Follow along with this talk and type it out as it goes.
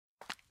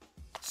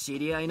知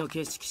り合いの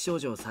景色少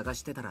女を探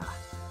してたら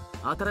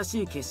新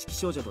しい景色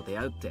少女と出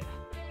会うって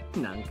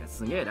なんか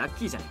すげえラッ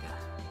キーじゃねえか。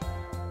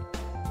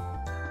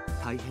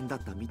大変だっ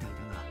たみたいだが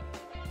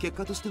結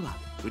果としては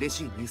嬉し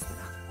いニュースだな。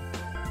ず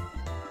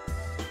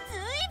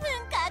いぶ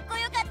んかっこ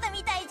よかった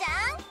みたいじゃ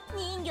ん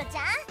人魚ち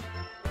ゃん。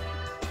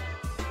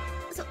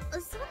そんな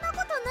こ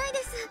とないで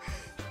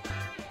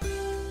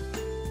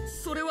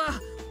す。それは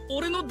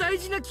俺の大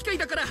事な機会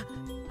だから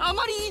あ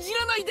まりいじ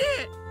らないで。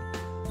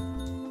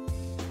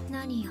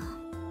何よ、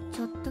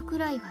ちょっとく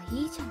らいは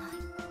いいじゃない。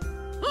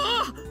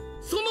ああ、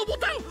そのボ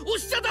タン押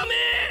しちゃダメ。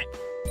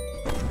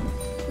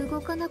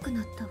動かなく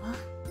なったわ。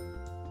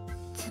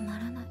つま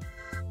らない。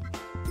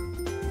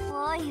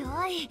おい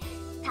おい、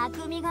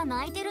匠が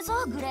泣いてる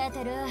ぞグレー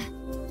テル。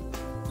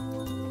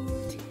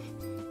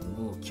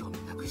もう興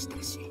味なくして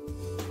るし。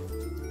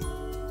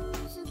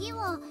次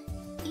は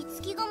いつ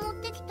きが持っ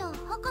てきた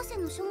博士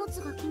の書物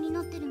が気に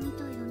なってるみた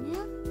いだね。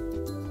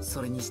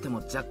それにして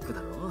もジャック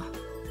だろ。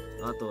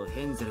あと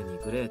ヘンゼルに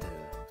グレーテル、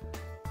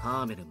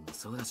ハーメルンも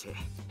そうだし。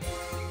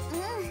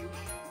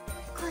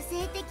個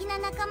性的な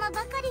仲間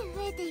ばかり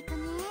増えていく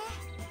ね。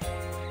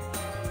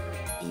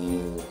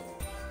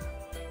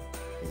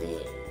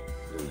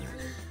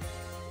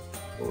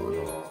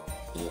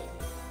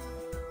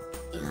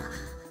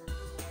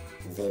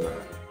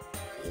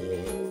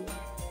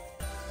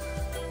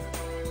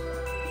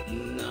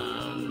な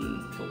ん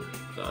と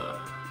か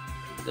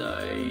大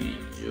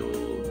丈夫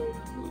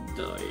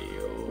だよ、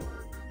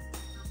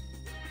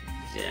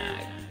ジャッ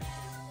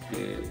ク。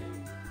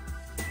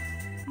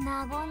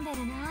和んでる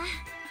な、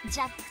ジ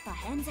ャックと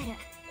ヘンゼル。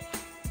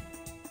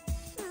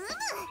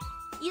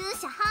勇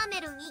者ハー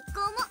メルン一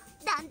行も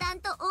だんだん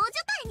と大所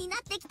帯になっ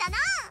てきたな。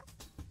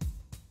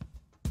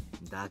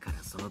だか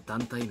らその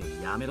団体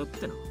名やめろっ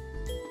ての。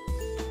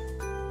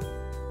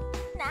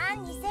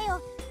何にせ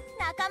よ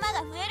仲間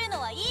が増えるの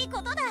はいいこ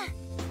とだ。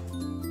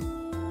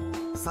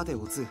さて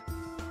オツ、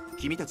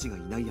君たちがい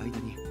ない間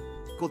に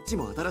こっち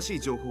も新しい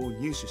情報を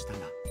入手したん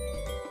だ。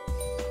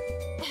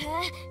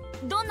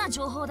どんな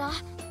情報だ？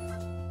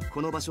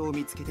この場所を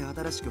見つけて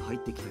新しく入っ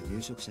てきた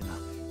入植者が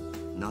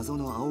謎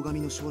の青髪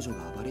の少女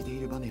が暴れて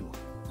いる場面を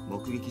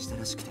目撃した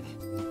らしくてね。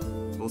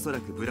おそら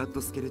くブラッド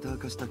スケルター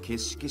化した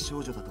決式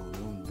少女だと思う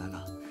んだ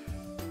が、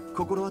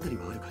心当たり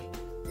はあるかい？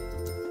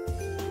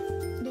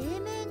黎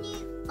明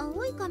に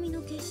青い髪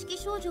の決式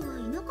少女は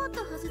いなかった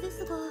はずで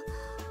すが。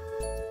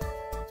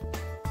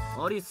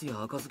アリス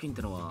や赤ずきんっ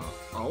てのは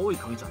青い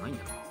髪じゃないん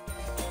だな。は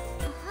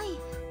い、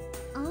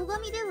青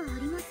髪ではあ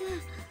りません。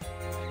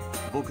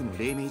僕も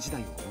黎明時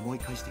代を思い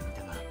返してみ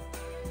たが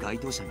該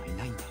当者がい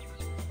ないんだ。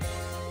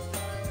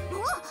お、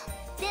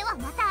では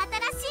また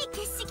新しい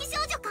決式少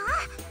女か。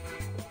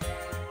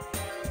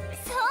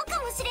そう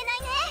かもしれない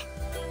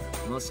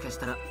ね。もしかし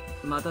たら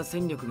また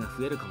戦力が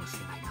増えるかもし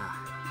れない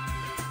な。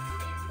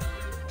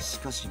し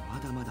かしま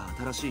だまだ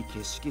新しい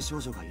決式少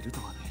女がいると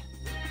はね。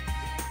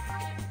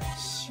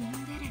シンデ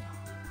レラ？いやいや、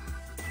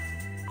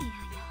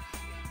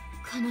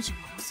彼女は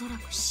おそら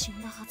く死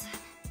んだはず。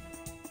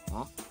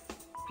あ、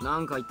な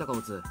んか言ったか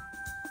オツ？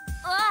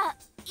ああ、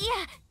い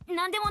や、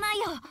なんでもない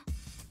よ。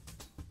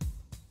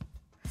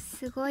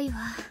すごいわ、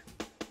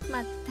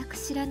全く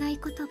知らない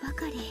ことば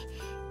かり。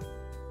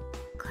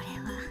これ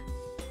は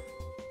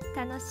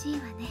楽しいわ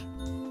ね。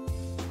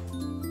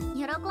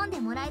喜んで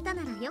もらえた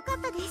ならよかっ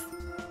たです。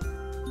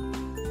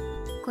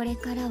これ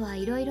からは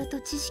いろいろ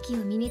と知識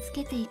を身につ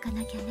けていか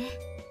なきゃね、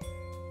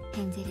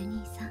ヘンゼル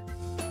兄さん。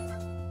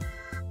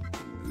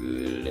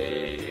グ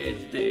レ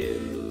ーテ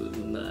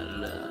ルな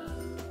ら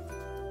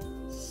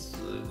す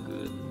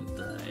ぐ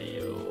だ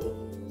よ。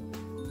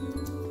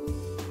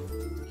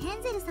ヘ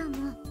ンゼルさん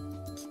も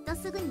きっと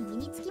すぐに身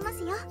につきま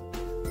すよ。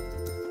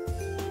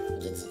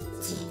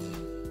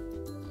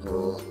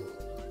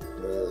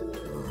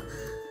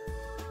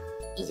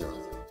以上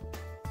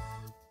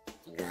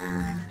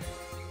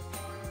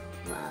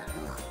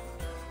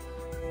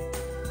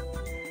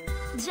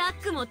ジャッ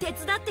クも手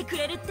伝ってく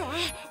れるって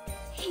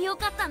よ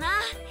かったな、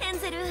ヘン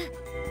ゼル。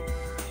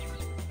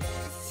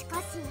し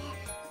かしさすが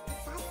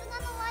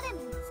の我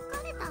も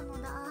疲れた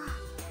のだ。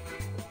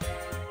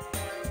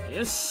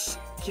よし、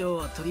今日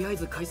はとりあえ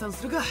ず解散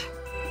するか。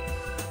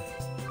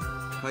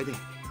楓、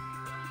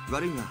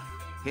悪いが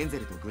ヘンゼ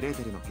ルとグレー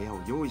テルの部屋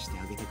を用意して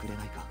あげてくれ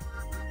ないか。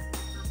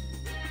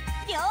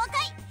了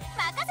解、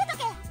任せと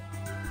け。っ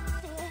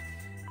て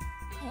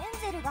ヘン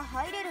ゼルが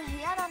入れる部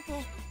屋なんて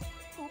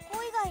こ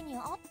こ以外にあ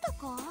った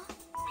か？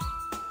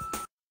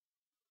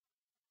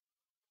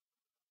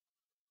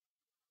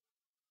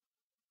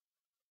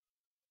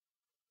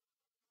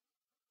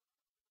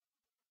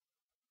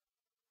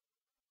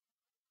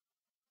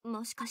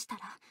もしかした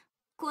ら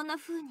こんな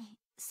風に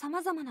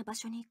様々な場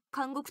所に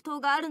監獄島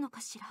があるのか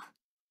しら。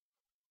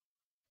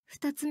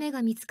二つ目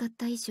が見つかっ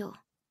た以上、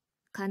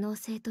可能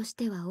性とし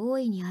ては大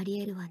いにあり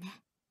得るわ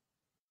ね。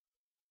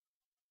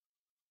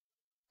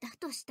だ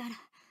としたら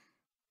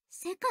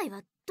世界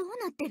はどう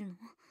なってるの？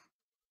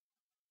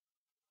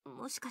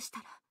もしかした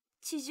ら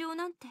地上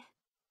なんて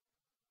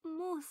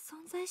もう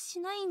存在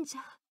しないんじ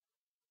ゃ。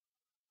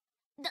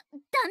ダ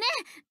メ。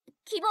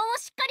希望を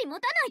しっかり持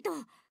たないと。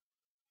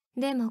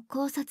でも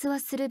考察は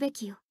するべ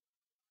きよ。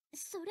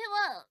それ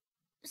は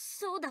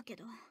そうだけ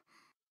ど。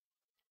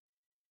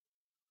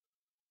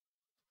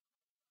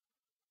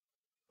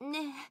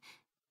ね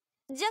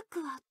え、ジャッ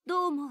クは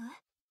どう思う？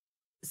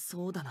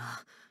そうだ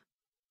な。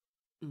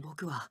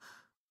僕は。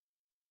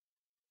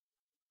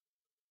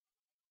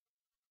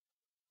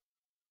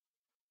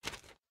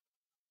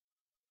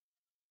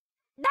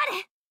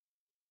誰？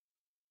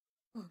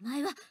お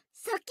前は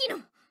さっきの。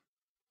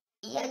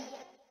いや、逃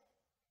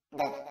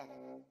げ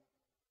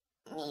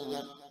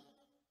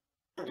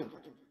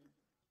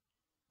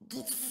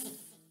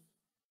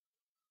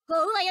追う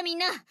わよみん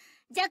な。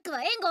ジャック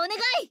は援護お願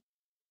い。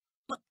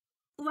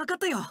わかっ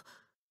たよ。ジ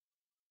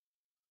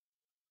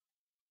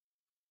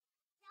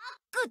ャッ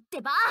クっ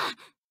てば、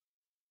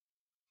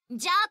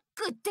ジャッ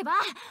クってば、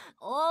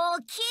大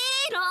きい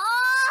ろ。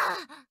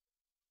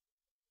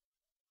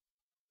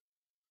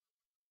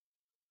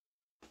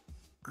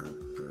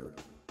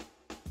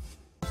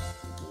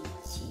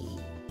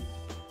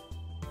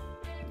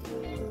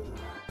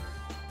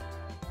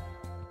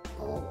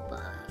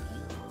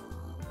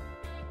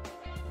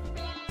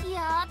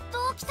やっ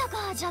と起きた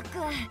か、ジャック。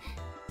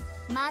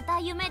また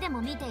夢で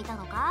も見ていた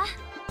のか？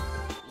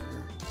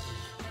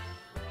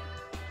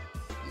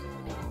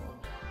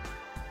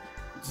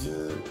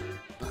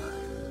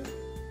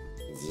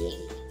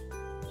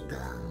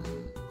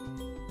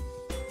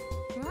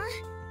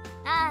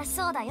ああ、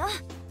そうだよ。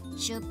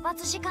出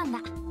発時間だ。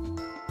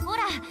ほ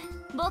ら、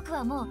僕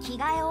はもう着替え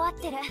終わっ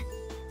てる。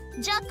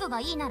ジャックが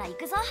いいなら行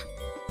くぞ。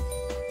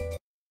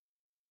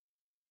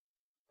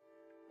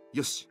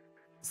よし、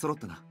揃っ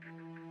たな。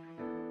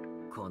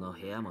この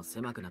部屋も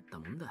狭くなった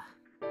もんだ。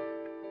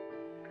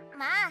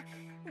まあ、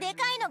でか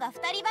いのが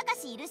2人ばか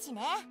しいるし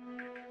ね。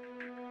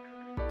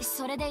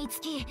それでい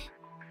つき、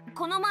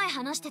この前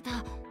話してた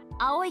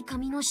青い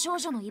髪の少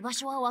女の居場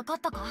所は分かっ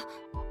たか？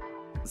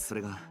そ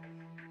れが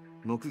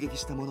目撃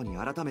した者に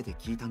改めて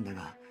聞いたんだ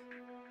が、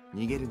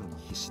逃げるのに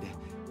必死で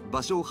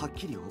場所をはっ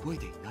きり覚え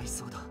ていない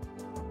そうだ。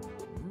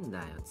なんだ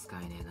よ、使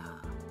えねえ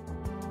な。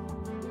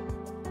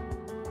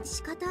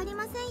仕方あり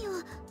ませんよ。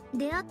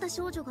出会った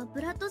少女が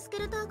ブラッドスケ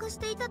ルター化し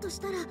ていたとし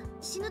たら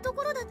死ぬと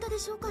ころだったで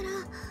しょうから。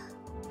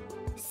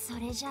そ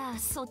れじゃあ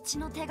そっち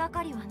の手が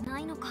かりはな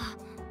いのか。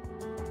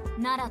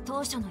なら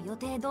当初の予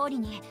定通り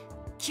に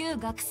旧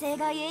学生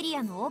街エリ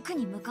アの奥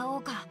に向かお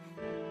うか。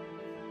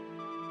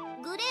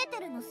グレー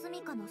テルの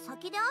住処の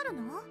先である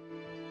の？あ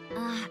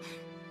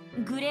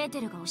あ、グレー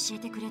テルが教え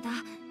てくれた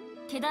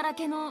毛だら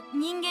けの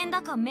人間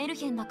だかメル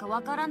ヘンだか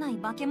わからない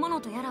化け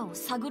物とやらを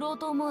探ろう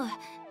と思う。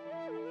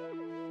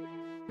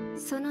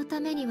そのた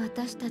めに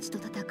私たちと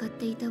戦っ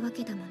ていたわ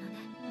けだものね。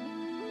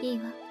いい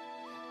わ、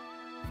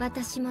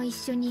私も一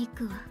緒に行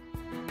くわ。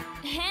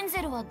ヘン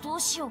ゼルはどう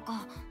しよう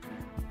か。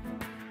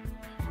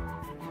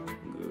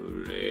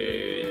グ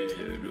レーテ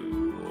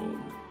ルを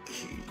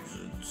傷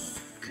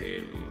つけ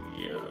る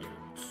や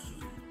つ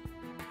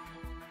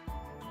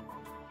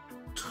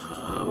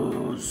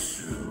倒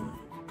す。ヘ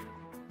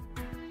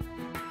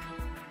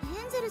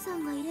ンゼルさ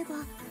んがいれば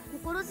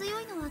心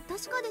強いのは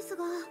確かです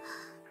が。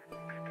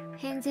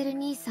ヘンゼル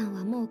兄さん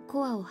はもう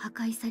コアを破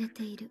壊され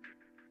ている。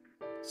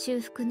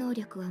修復能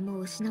力はも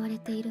う失われ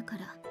ているか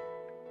ら、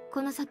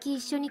この先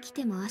一緒に来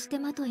ても足手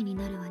まといに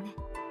なるわね。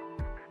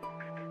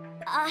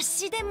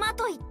足手ま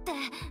といって。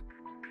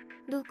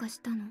どうか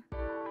したの？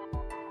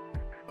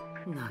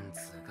なん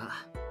つう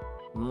か、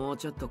もう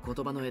ちょっと言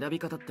葉の選び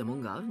方っても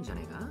んがあるんじゃ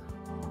ねえか？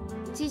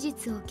事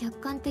実を客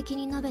観的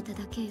に述べた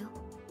だけよ。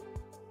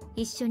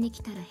一緒に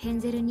来たらヘ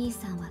ンゼル兄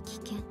さんは危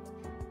険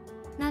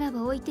なら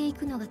ば置いてい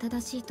くのが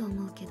正しいと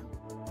思うけど。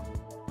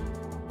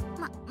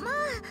まあ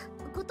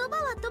言葉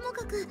はとも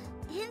かく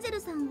ヘンゼル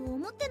さんを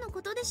思っての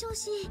ことでしょう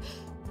し。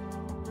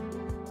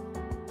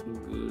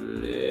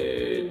グ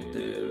レーテ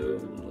ル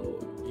の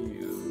言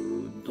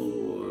う通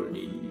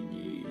り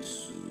に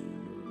する。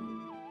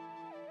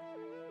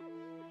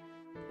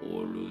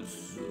お留守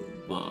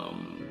番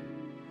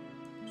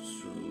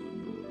する。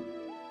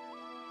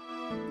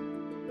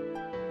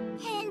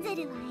ヘンゼ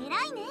ルは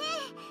偉いね。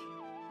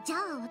じゃあ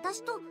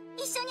私と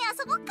一緒に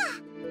遊ぼっか。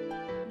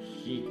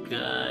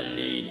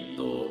光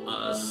と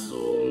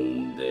遊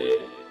んで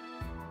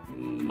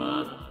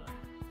待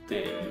って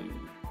る。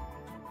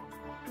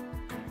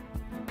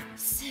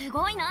す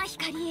ごいな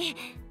光。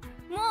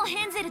もう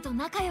ヘンゼルと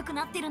仲良く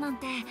なってるなん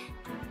て。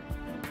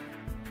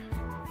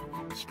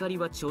光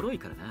はちょろい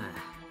からな。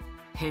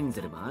ヘン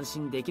ゼルも安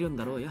心できるん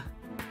だろうよ。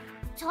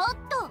ちょっ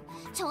と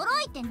ちょろ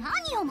いって何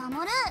を守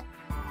る。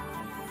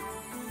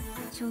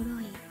ちょろい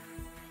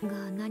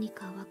が何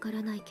かわか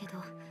らないけど、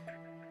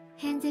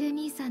ヘンゼル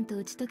兄さんと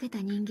打ち解けた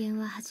人間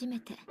は初め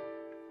て。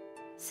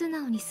素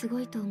直にすご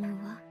いと思う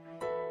わ。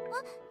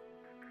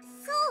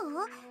そう？な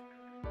んか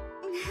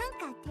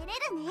照れ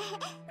るね。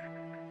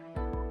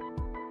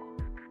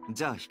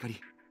じゃあ光、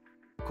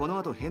この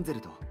後ヘンゼル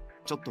と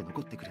ちょっと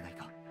残ってくれない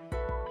か。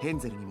ヘン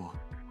ゼルにも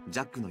ジ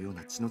ャックのよう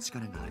な血の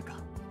力があるか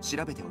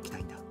調べておきた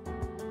いんだ。分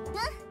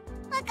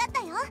かっ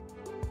たよ。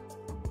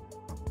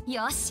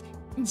よし、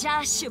じゃ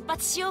あ出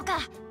発しようか。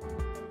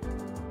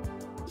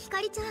ひか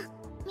りちゃん、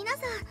皆さ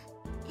ん、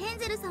ヘン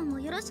ゼルさんも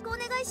よろしくお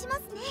願いしま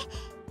すね。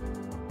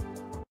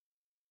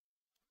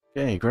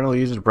Okay, Gretel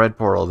uses a bread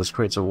portal. This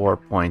creates a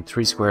warp point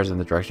 3 squares in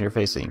the direction you're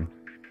facing.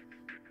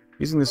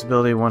 Using this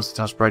ability, once to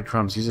toss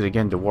breadcrumbs, use it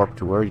again to warp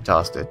to where you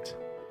tossed it.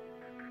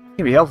 It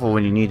can be helpful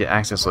when you need to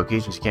access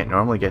locations you can't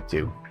normally get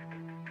to.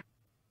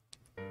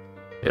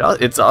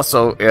 It's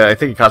also, I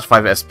think it costs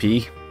 5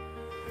 SP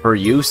per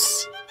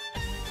use.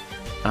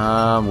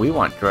 We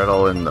want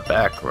Gretel in the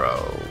back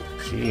row.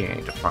 She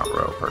ain't a front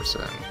row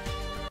person.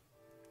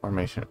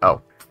 Formation.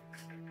 Oh.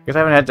 Guess I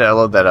haven't had to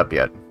load that up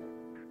yet.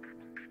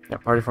 Yeah,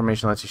 party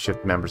formation lets you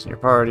shift members in your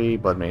party.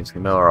 Blood maidens in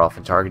the middle are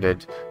often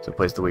targeted, so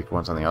place the weaker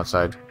ones on the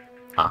outside.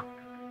 Ah.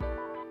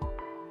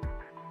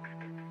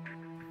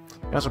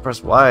 You also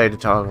press Y to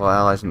toggle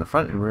allies in the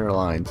front and rear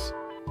lines.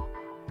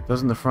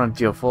 Those in the front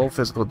deal full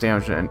physical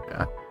damage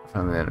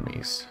from the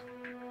enemies.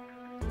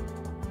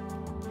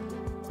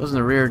 Those in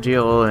the rear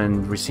deal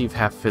and receive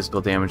half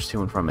physical damage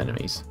to and from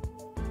enemies.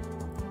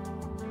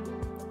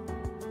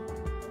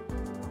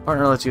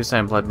 Partner lets you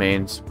assign Blood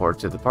Maiden support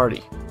to the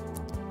party.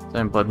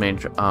 Assign Blood Maiden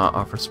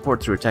offers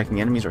support through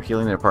attacking enemies or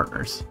healing their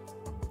partners.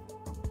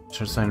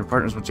 Should assign your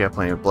partners once you have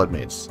plenty of Blood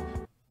Maids.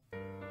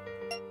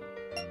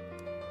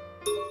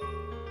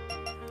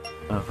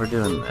 If we're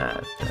doing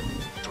that, then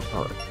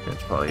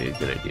it's probably a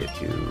good idea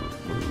to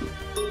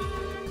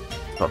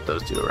swap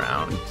those two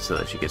around so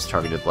that she gets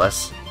targeted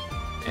less.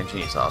 And she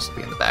needs to also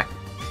be in the back.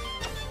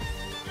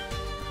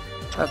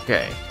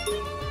 Okay.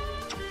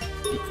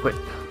 Equip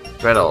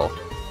Gretel.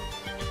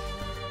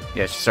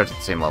 Yeah, she starts at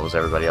the same level as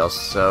everybody else,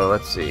 so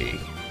let's see.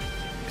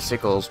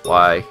 Sickles,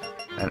 Y.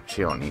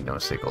 She don't need no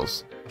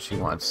sickles. She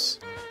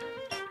doesn't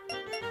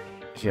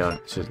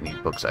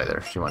need books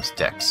either. She wants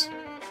Dex.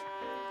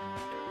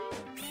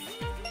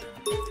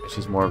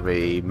 She's more of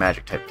a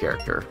magic type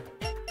character.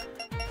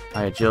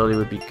 High agility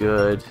would be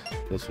good.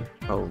 This would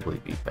probably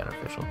be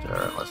beneficial to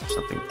her unless there's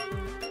something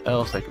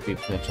else that could be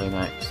potentially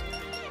nice.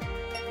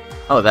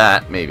 Oh,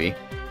 that, maybe.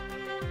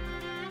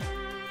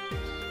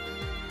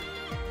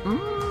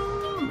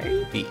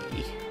 Maybe.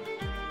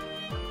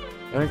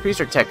 I'll increase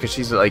her tech because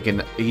she's like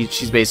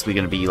she's basically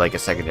going to be like a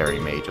secondary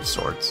mage of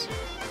sorts.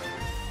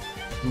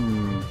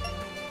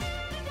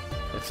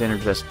 That's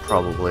Synergist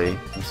probably.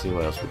 Let's see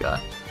what else we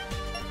got.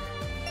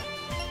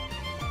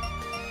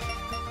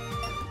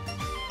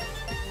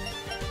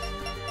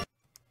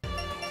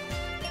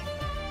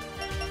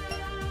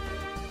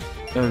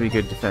 That would be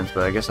good defense,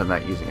 but I guess I'm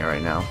not using it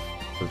right now.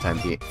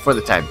 For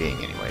the time being,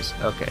 anyways.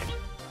 Okay.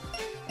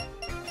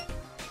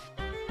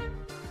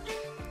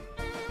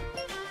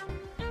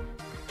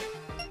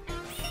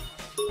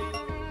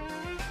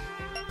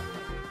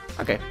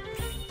 Okay.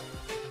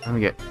 Let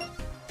me get...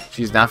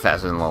 She's not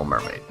faster than Little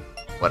Mermaid.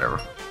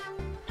 Whatever.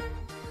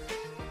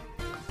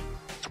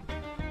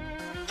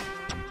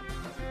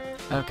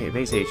 Okay,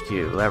 base HQ,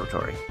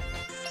 laboratory.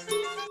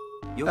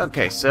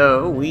 Okay,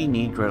 so we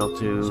need Gretel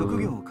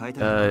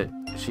to...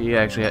 she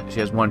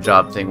has one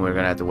job thing we're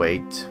gonna have to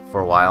wait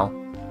for a while.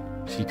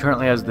 She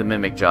currently has the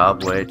Mimic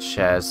job, which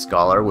has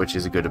Scholar, which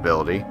is a good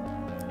ability.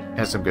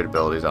 Has some good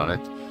abilities on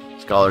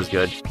it. Scholar's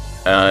good.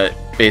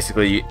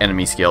 Basically,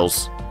 enemy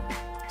skills.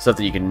 Stuff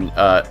that you can,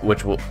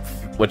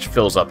 which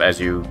fills up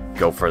as you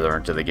go further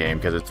into the game,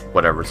 because it's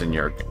whatever's in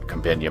your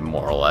compendium,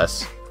 more or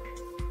less.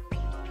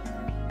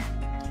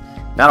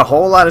 Not a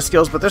whole lot of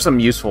skills, but there's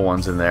some useful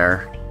ones in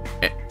there.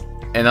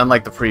 And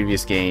unlike the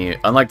previous game,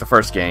 unlike the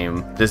first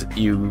game, this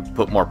you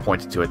put more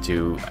points into it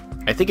too.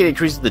 I think it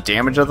increases the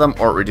damage of them,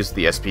 or it reduces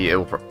the SP.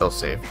 It'll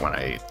save when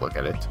I look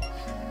at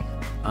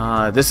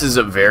it. This is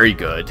a very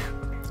good.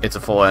 It's a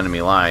full enemy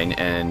line,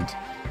 and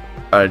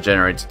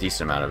generates a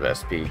decent amount of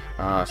SP.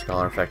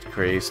 Scholar effect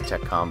increase,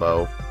 tech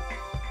combo.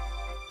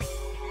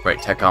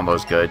 Right, tech combo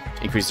is good.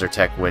 Increases her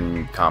tech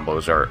when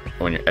combos are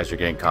as you're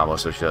getting combos,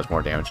 so she does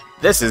more damage.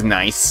 This is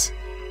nice.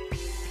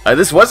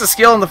 This was a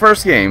skill in the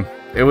first game.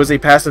 It was a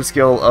passive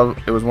skill of.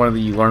 It was one of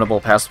the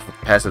learnable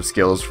passive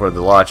skills for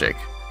the logic.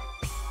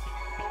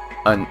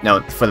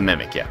 No, for the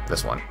mimic. Yeah,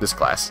 this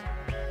class.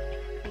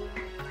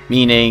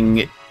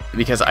 Meaning,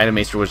 because Item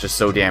Maester was just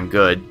so damn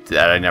good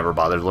that I never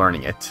bothered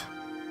learning it.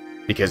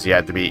 Because you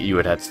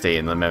would have to stay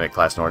in the mimic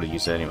class in order to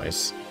use it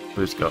anyways.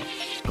 Boost go.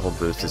 The whole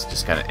boost is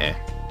just kind of eh.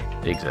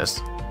 It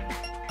exists.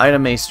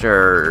 Item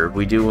Maester,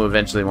 we do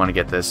eventually want to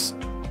get this.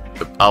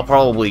 I'll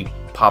probably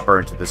pop her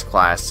into this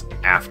class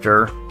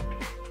after.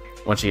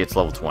 Once she hits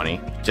level 20,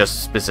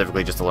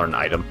 specifically to learn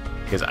item,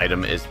 because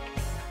item is,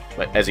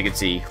 as you can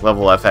see,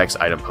 level FX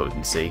item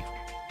potency.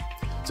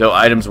 So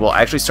items will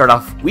actually start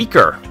off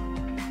weaker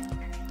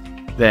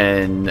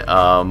than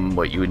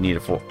what you would need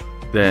it for,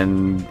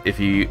 than if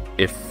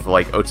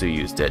like Otsu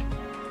used it.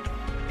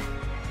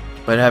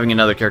 But having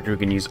another character who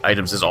can use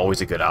items is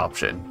always a good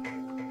option.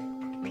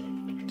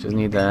 Just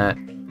need that.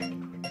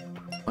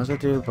 What does that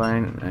do?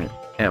 Blind?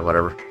 Yeah,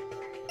 whatever.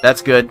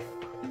 That's good.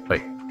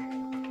 Wait.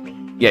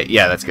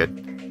 Yeah, that's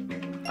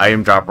good.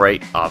 Item drop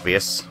rate,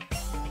 obvious.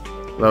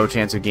 Low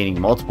chance of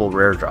gaining multiple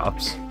rare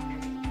drops.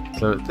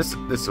 So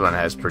this one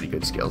has pretty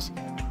good skills.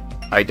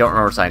 I don't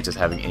remember Scientist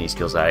having any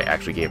skills that I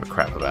actually gave a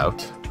crap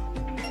about.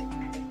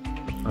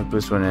 Luck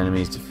boost when an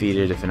enemy is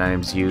defeated, if an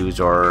item is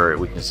used, or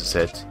weakness is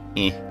hit.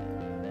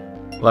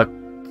 Luck...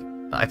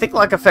 I think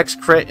luck affects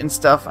crit and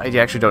stuff. I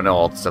actually don't know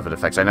all the stuff it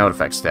affects. I know it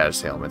affects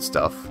status ailment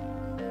stuff,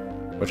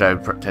 which I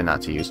tend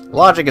not to use.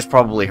 Logic is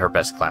probably her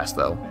best class,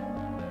 though.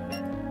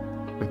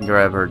 We can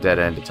grab her dead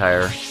end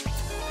attire.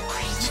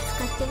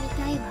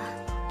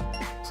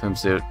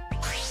 Swimsuit.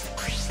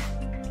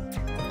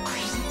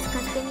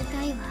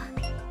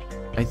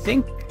 I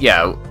think,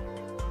 yeah,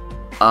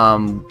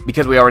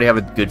 because we already have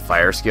a good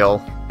fire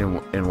skill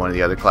in one of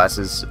the other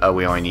classes,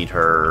 we only need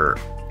her,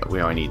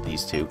 we only need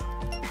these two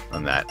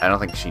on that. I don't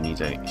think she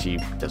needs any, she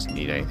doesn't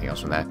need anything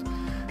else from that.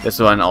 This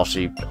one, all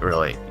she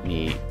really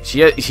needs,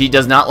 she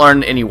does not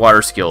learn any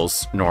water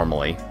skills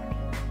normally,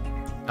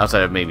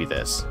 outside of maybe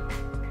this.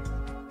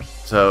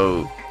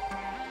 So,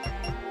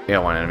 yeah,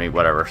 one enemy,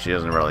 whatever, she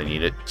doesn't really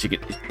need it. She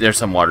could, there's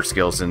some water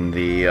skills in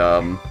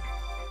the,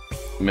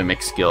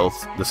 mimic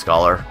skills, the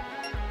scholar.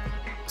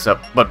 So,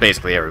 but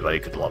basically everybody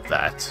could love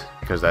that,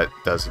 because that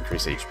does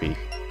increase HP.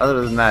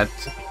 Other than that,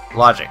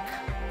 logic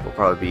will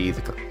probably be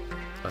the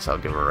class I'll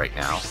give her right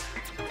now.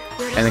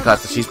 And the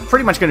class that she's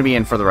pretty much going to be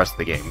in for the rest of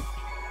the game.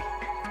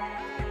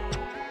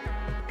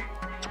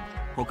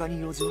 Got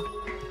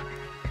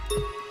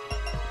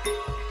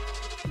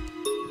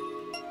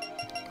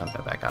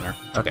that back on her.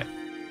 Okay.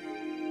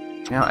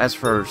 Now, as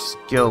for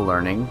skill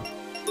learning...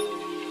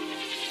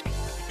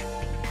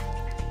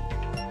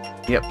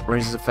 Yep,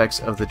 raises effects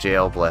of the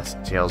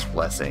jail's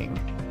blessing.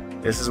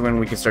 This is when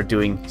we can start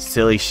doing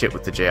silly shit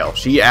with the jail.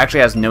 She actually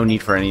has no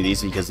need for any of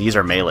these because these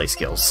are melee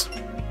skills.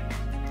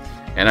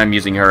 And I'm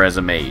using her as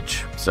a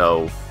mage,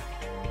 so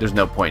there's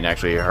no point in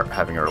actually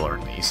having her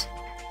learn these.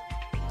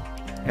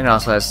 And it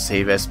also has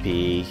save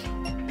SP.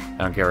 I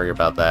don't care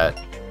about that.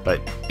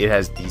 But it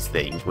has these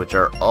things, which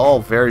are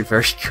all very,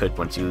 very good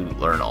once you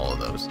learn all of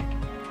those.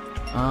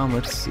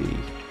 Let's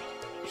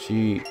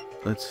see.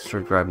 Let's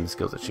start grabbing the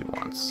skills that she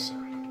wants.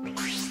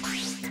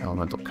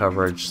 Elemental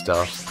coverage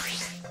stuff.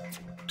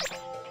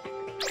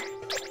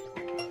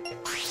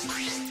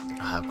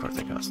 Of course,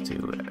 they cost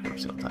 2 every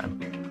single time.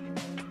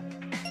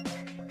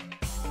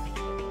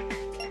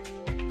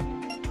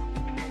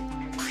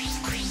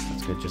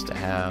 That's good just to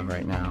have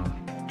right now.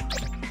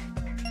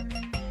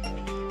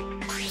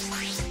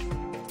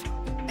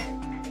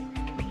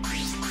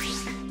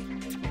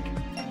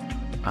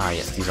 Ah,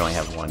 yes, these only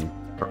have 1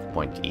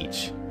 point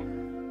each.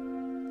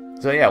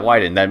 So yeah,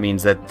 widen. That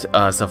means that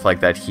stuff like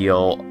that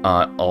heal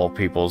all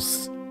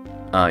people's,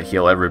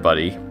 heal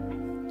everybody.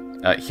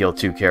 Heal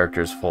 2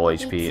 characters full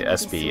HP.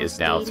 SP is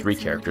now 3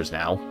 characters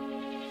now.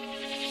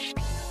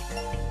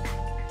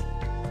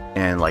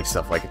 And like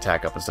stuff like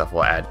attack up and stuff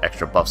will add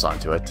extra buffs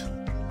onto it.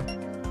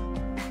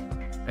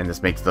 And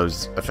this makes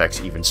those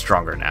effects even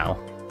stronger now.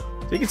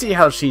 So you can see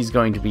how she's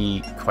going to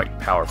be quite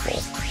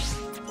powerful.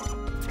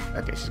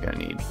 Okay, she's gonna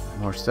need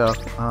more stuff.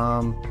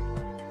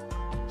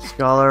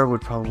 Scholar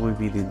would probably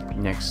be the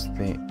next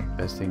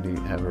best thing to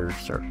have her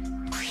start.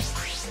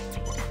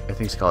 I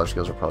think scholar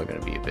skills are probably going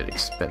to be a bit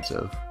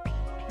expensive.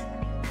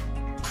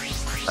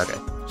 Okay,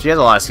 she has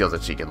a lot of skills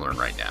that she can learn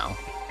right now.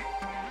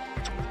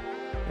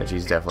 And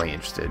she's definitely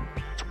interested.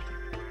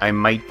 I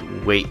might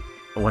wait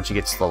once she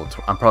gets level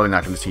 20. I'm probably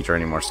not going to teach her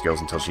any more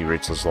skills until she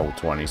reaches level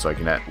 20, so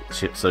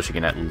she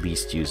can at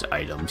least use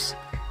items,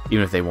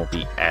 even if they won't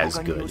be as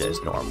good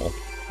as normal.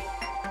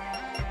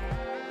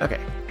 Okay.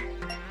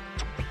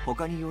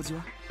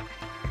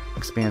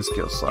 Expand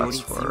skill slots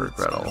for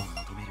Gretel.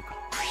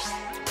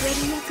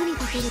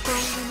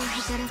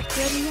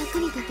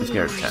 Let's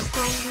get her 10.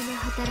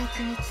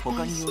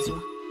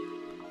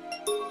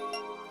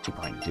 Keep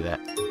on, do that.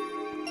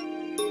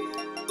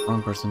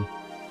 Wrong person.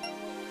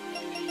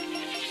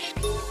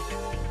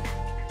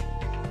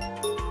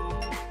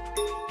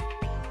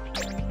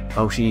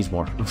 Oh, she needs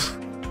more.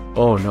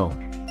 Oh no.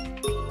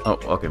 Oh,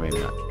 okay, maybe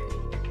not.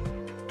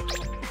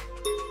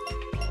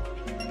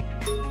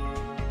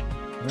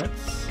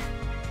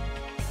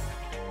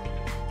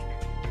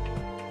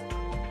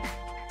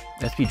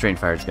 SP Drain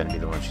Fire is going to be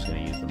the one she's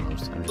going to use the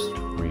most.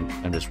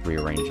 I'm just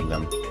rearranging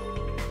them.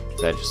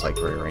 I just like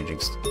rearranging.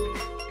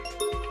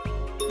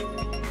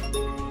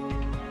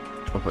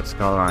 We'll put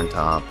Scholar on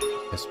top,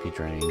 SP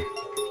Drain,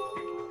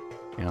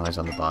 Analyze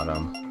on the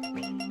bottom,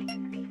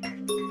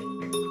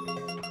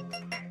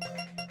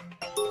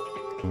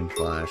 Moon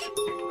Flash.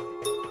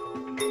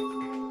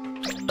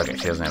 Okay,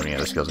 she doesn't have any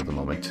other skills at the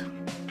moment.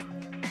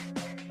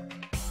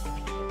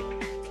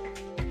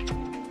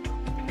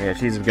 Yeah,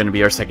 she's going to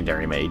be our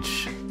secondary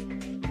mage.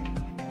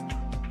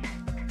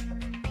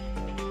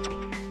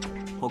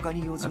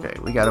 Okay,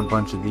 we got a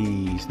bunch of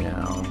these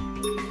now.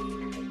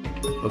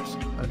 Oops,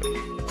 okay.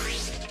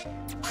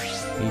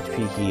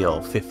 HP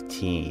heal,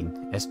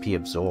 15. SP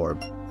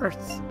absorb,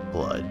 Earth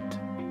blood.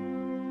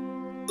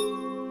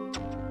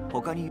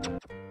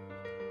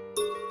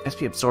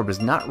 SP absorb is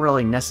not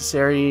really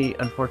necessary,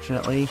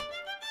 unfortunately,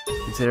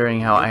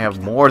 considering how I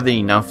have more than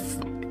enough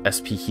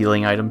SP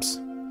healing items.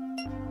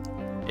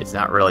 It's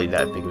not really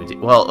that big of a deal.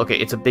 Well, okay,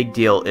 it's a big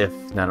deal if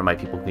none of my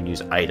people can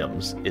use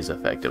items is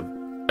effective.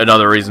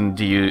 Another reason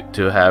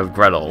to have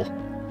Gretel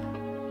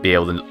be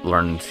able to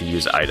learn to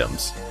use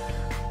items.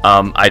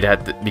 I'd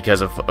have to,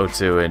 because of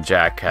Otsu and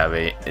Jack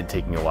having it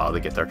taking a while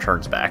to get their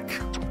turns back.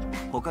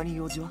 So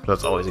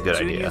that's always a good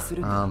idea.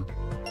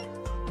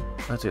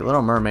 Let's see,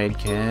 Little Mermaid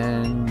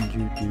can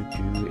do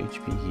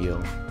HP heal.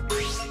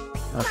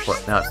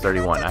 Now it's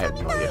 31. I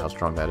have no idea how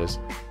strong that is.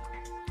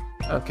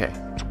 Okay.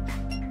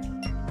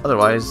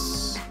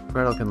 Otherwise,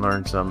 Gretel can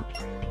learn some.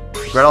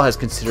 Gretel has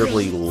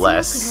considerably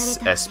less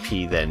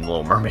SP than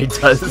Little Mermaid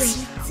does,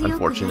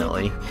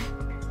 unfortunately.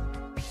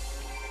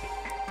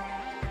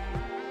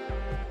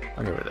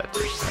 I'll give her that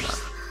too.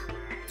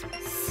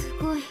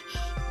 Why not?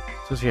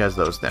 So she has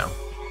those now.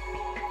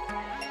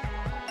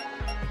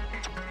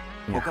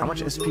 Yeah, how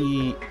much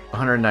SP?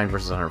 109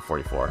 versus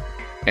 144.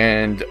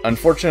 And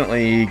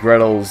unfortunately,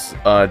 Gretel's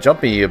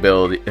jumping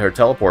ability, her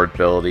teleport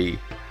ability,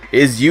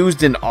 is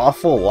used an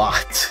awful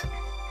lot.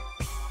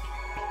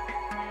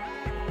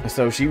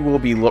 So she will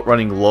be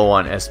running low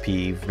on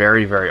SP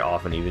very, very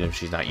often, even if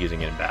she's not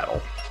using it in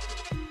battle.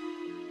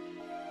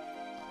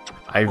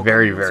 I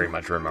very, very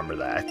much remember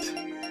that.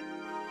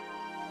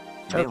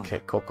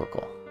 Okay, cool.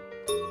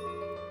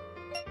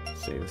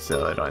 Save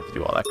so I don't have to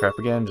do all that crap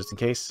again, just in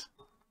case.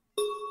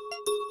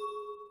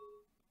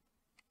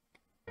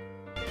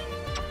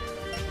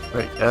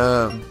 Right,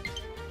 I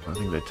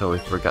think I totally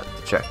forgot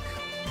to check.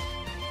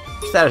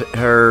 Status,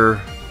 her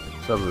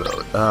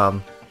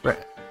sub-ability.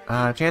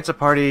 Chance of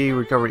party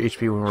recover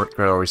HP when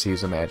Gretel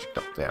receives a magic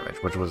damage,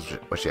 which was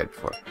what she had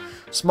before.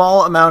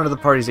 Small amount of the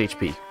party's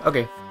HP.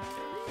 Okay,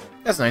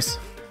 that's nice.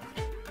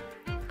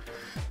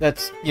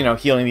 That's, you know,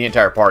 healing the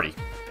entire party.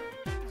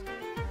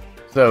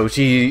 So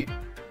she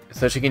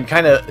can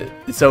kind of,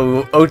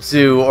 so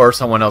Otsu or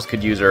someone else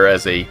could use her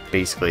as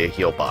basically a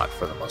heal bot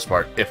for the most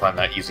part, if I'm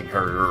not using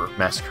her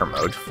massacre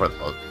mode for the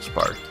most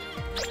part.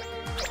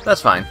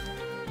 That's fine.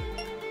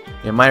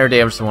 Yeah, minor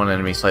damage to one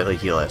enemy, slightly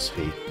heal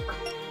SP.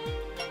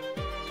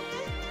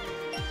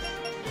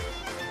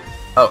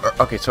 Oh,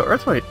 okay, so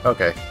Earthquake,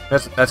 okay,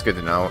 that's good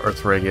to know.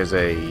 Earthquake is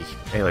a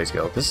melee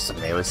skill. This is a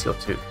melee skill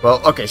too.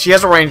 Well, okay, she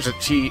has a range.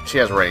 She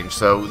has a range,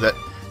 so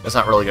that's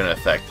not really going to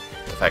affect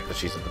the fact that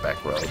she's in the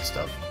back row and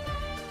stuff.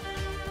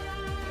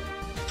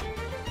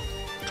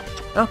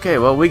 Okay,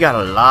 well, we got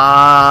a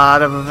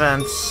lot of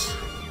events.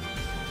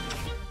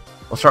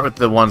 We'll start with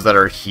the ones that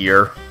are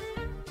here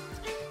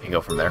and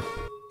go from there.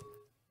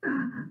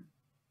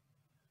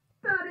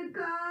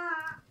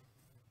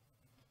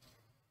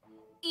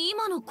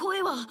 今の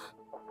声は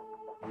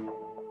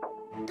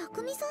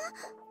匠さん？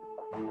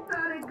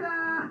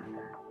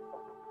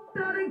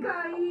誰か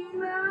い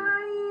な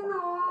いの？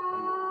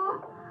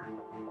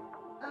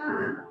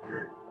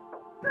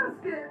助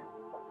けて。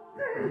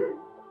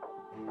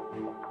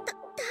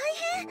大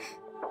変。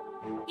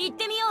行っ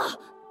てみよう。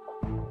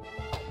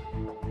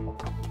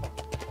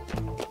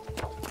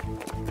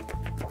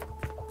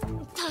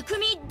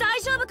匠、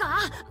大丈夫か？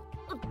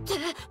って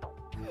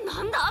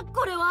なんだ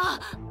これは。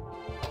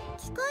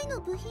機械の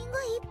部品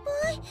がいっ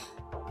ぱい。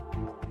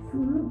そ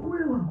の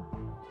声は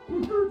お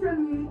父ちゃ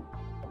んに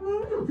人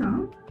魚ちゃ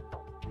ん？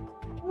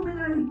お願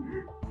い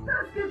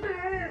助けて。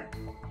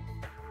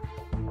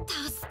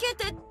助け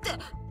てって、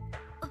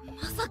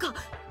まさか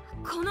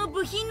この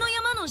部品の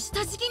山の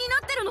下敷きになっ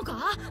てるの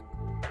か？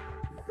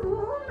そう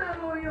な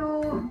のよ。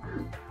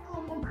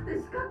重くて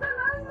仕方な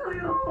いの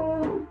よ。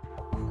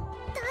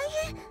大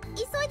変、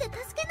急いで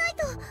助けない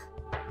と。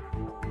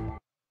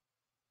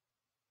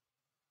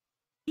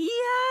いや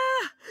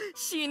ー、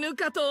死ぬ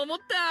かと思っ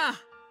た。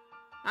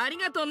あり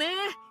がとね、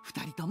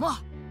二人とも。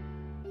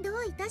ど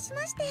ういたし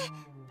まして。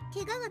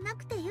怪我がな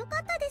くてよか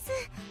ったです。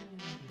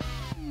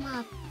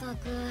まった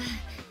く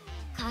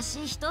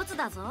貸し一つ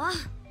だぞ。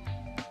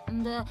で、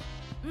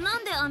な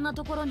んであんな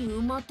ところに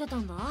埋まってた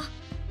んだ？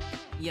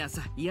いや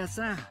さ、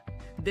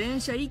電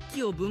車一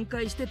機を分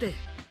解してて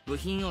部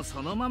品を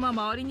そのまま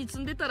周りに積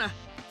んでたら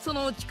そ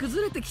のうち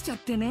崩れてきちゃっ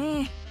て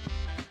ね。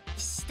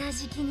下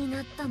敷きに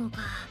なったのか。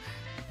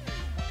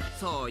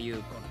そうい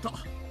うこと。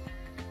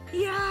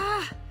いや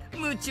ー、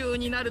夢中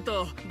になる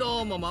と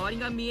どうも周り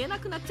が見えな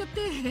くなっちゃって。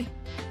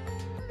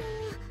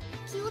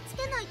気をつ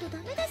けないとダ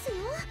メですよ。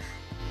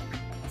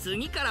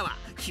次からは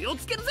気を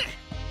つけるぜ。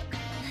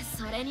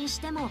それにし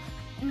ても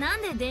な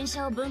んで電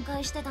車を分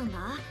解してたんだ？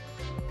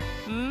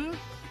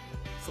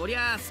そり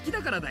ゃ好き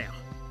だからだよ。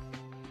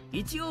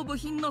一応部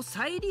品の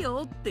再利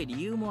用って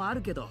理由もあ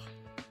るけど、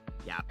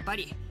やっぱ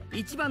り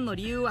一番の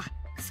理由は好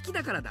き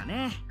だからだ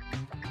ね。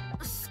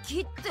好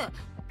きって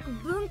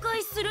分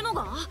解するの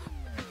が？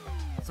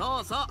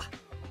そうそう、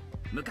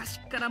昔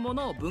っから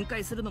物を分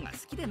解するのが好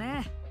きで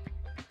ね。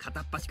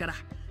片っ端から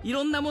い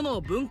ろんなもの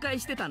を分解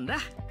してたんだ。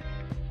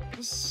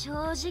正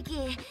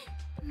直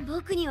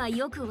僕には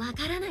よくわ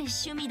からない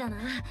趣味だな。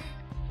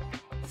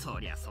そ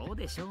りゃそう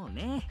でしょう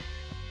ね。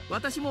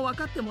私も分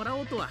かってもら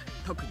おうとは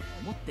特に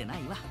思ってな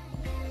いわ。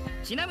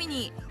ちなみ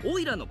にオ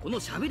イラのこ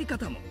の喋り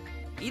方も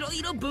いろ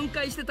いろ分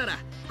解してたら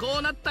こ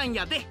うなったん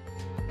やで。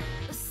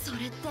そ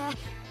れって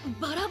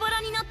バラバ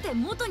ラになって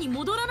元に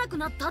戻らなく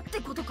なったっ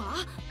てことか？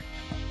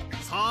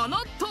その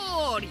通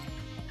り。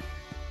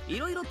い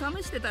ろいろ試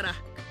してたら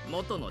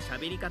元の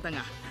喋り方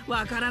が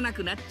わからな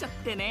くなっちゃっ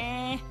て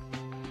ね。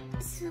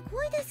す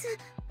ごいです。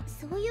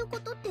そういうこ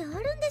とってあ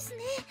るんです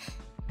ね。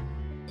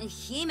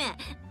姫、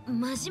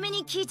真面目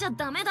に聞いちゃ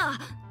ダメだ。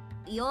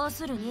要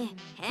するに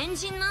変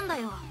人なんだ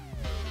よ。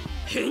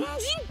変人っ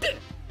て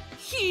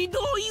ひど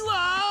い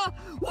わ。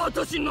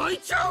私泣い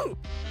ちゃう。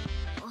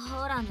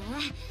ほらね、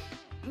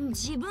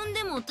自分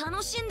でも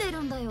楽しんで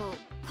るんだよ、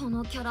こ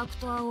のキャラク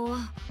ターを。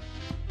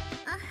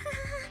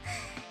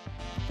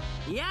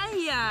いや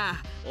いや、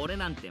俺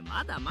なんて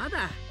まだま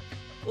だ。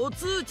お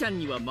つーちゃん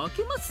には負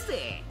けます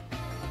ぜ。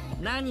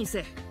何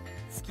せ好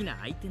きな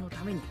相手の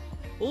ために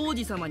王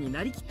子様に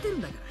なりきってる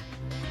んだから。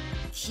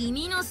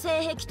君の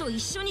性癖と一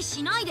緒に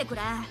しないでく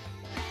れ。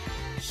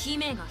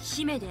姫が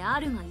姫であ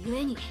るがゆ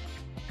えに、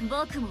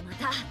僕もま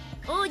た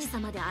王子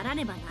様であら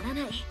ねばなら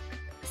ない。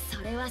そ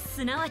れは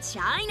すなわち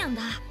愛なん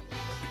だ。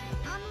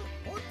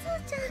おつ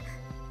ーちゃん、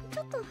ち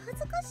ょっと恥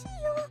ずかしい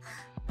よ。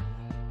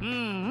うん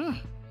う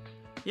ん、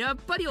やっ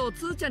ぱりお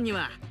つーちゃんに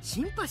は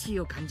シンパシ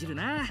ーを感じる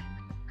な。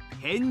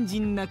変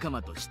人仲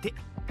間として。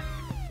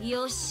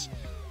よし、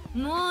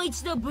もう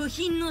一度部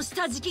品の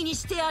下敷きに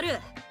してやる。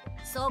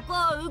そこ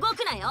を動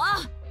くなよ。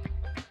待って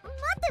待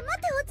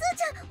って、おつー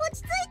ちゃん、落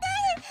ち着いて。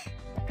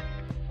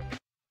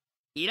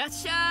いらっ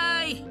し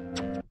ゃい。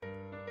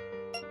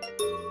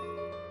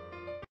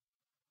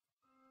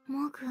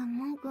もぐ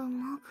もぐ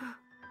もぐ。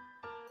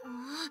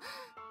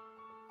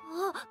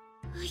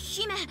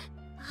姫、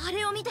あ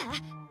れを見て。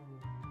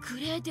グ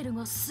レーテル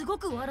がすご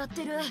く笑っ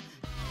てる。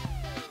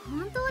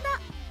本当だ。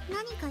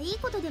何かいい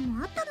ことで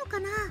もあったのか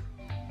な。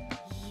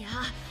いや、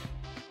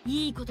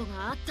いいこと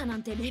があったな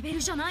んてレベル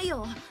じゃない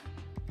よ。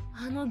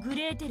あのグ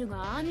レーテル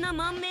があんな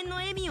満面の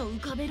笑みを浮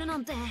かべるな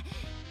んて、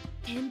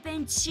天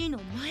変地異の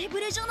前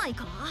触れじゃない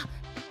か。ね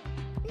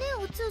え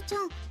おつーちゃ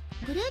ん、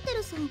グレーテ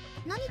ルさん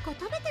何か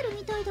食べてる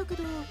みたいだけ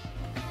ど。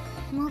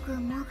もぐ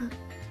もぐ。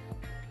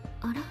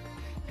あら、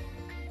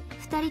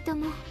二人と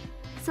も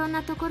そん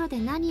なところで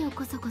何を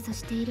コソコソ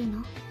しているの？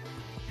も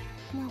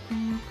ぐもぐ。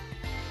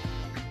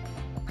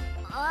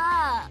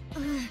ああ、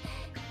グ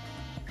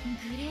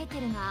レー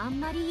テルがあん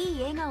まりい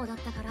い笑顔だっ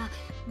たから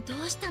ど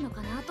うしたの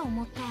かなと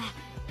思って。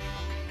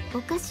お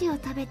菓子を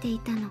食べてい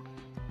たの。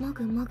も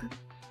ぐもぐ。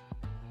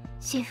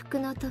至福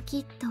の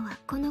時とは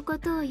このこ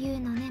とを言う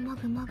のね、も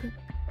ぐもぐ。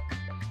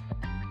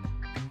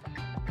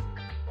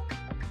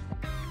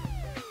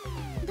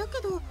だ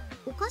けど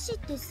お菓子っ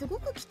てすご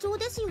く貴重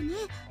ですよね。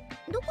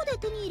どこで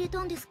手に入れ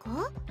たんです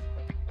か？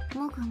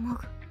もぐも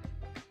ぐ。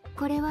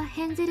これは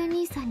ヘンゼル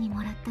兄さんに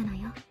もらったの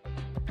よ。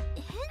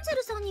ヘンゼ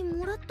ルさんに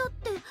もらったっ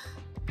て。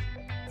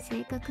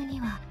正確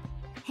には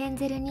ヘン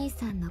ゼル兄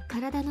さんの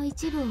体の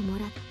一部をも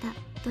らった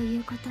とい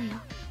うことよ。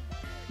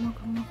も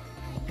ぐもぐ。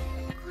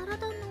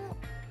体の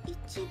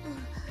一部。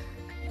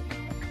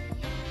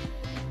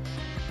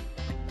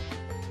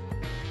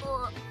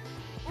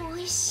お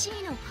いしい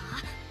のか？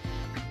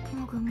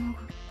もぐも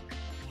ぐ。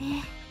も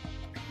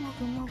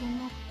ぐもぐ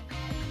も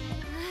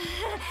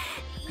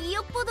ぐ。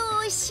よっぽど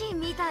おいしい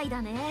みたい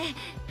だね。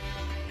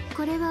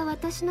これは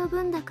私の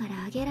分だか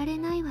らあげられ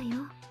ないわ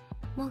よ。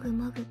もぐ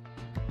もぐ。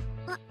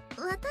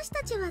私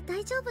たちは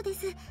大丈夫で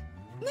すね、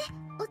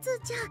おつ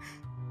ーちゃ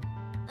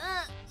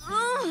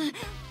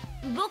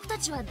ん。僕た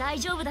ちは大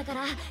丈夫だか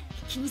ら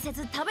気にせ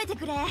ず食べて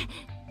くれ。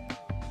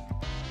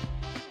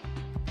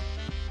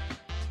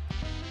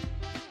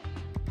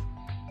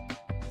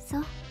そ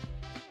う、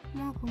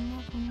もぐ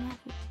もぐも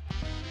ぐ。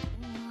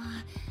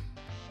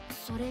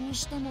それに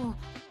しても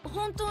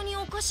本当に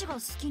お菓子が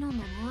好きなんだ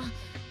な。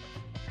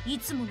い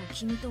つもの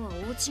君とは大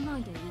違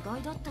いで意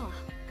外だった。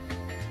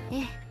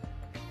ええ、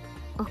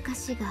お菓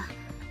子が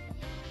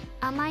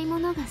甘いも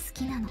のが好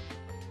きなの。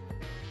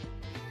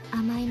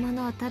甘いも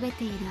のを食べ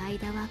ている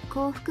間は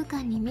幸福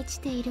感に満ち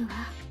ているわ。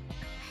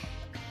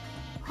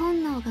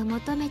本能が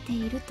求めて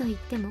いると言っ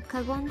ても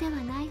過言では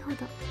ないほど。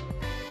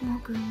も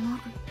ぐも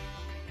ぐ。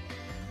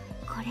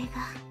これ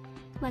が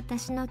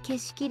私の消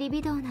し切り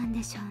微動なん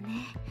でしょう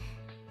ね。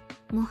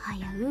もは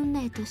や運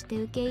命として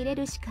受け入れ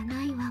るしか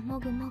ないわ、も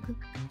ぐもぐ。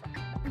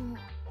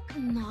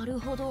なる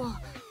ほど。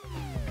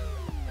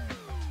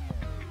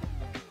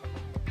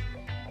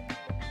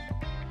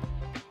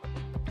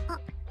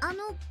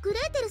グレ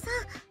ーテルさん、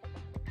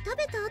食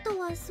べた後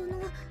は運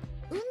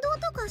動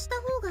とかした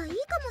方がいいか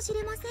もし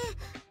れませ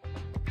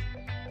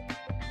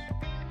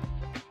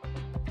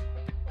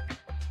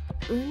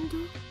ん。運動？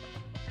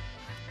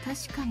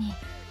確かに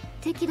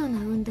適度な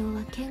運動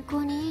は健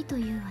康にいいと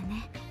いうわ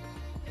ね。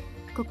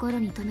心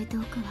に留めて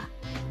おくわ。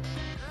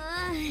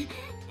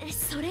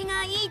それ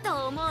がいい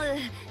と思う。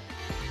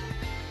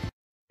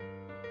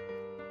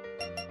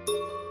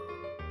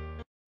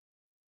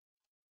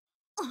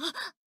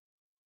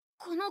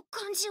この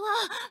感じは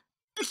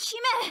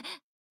姫。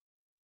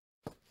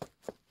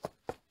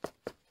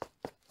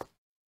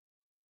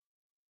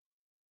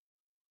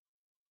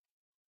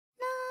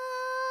ラ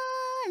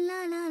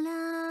ラララ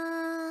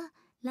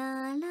ラ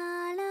ラ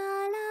ララ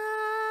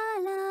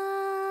ラ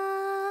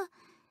ラ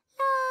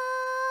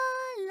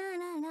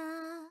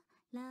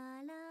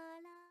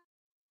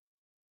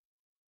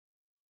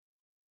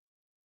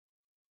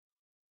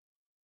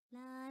お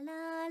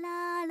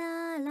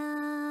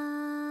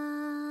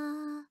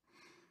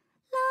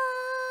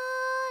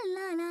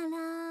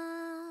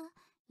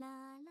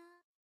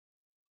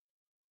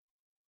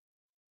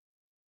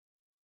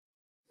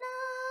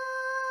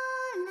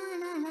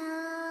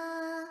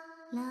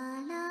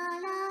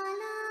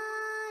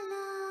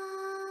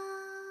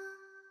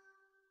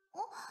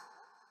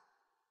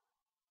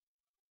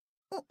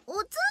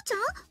つーちゃん、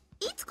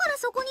いつから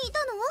そこにいた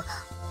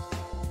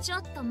の？ちょ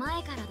っと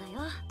前からだよ。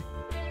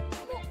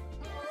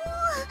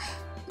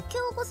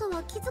今日こそ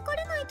は気づか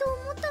れないと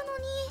思った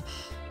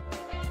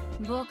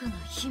のに。僕が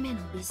姫の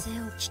美声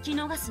を聞き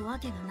逃すわ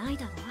けがない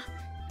だろ。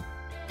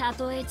た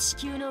とえ地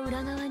球の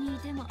裏側にい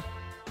てもこ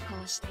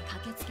うして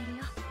駆けつける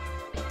よ。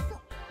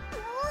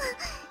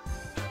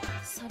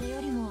それ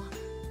よりもも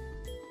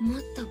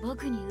っと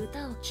僕に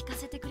歌を聴か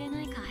せてくれ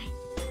ないかい？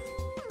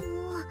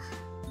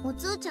お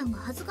つーちゃんが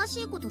恥ずか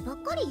しいことば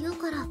っかり言う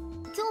から今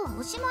日は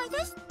おしまいで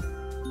す。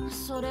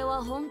それ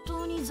は本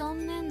当に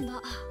残念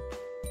だ。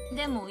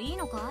でもいい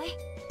のかい？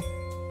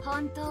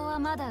本当は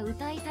まだ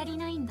歌い足り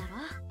ないんだろ？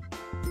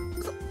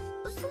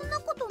そんな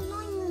こと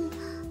ないも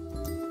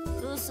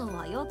ん。嘘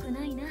は良く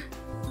ないな。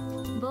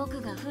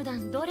僕が普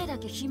段どれだ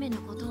け姫の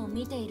ことを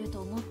見ている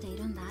と思ってい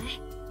るんだい？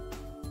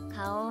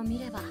顔を見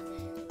れば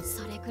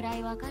それくら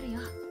いわかるよ。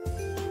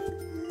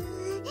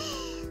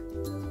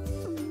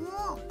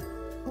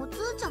おつ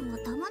ーちゃんは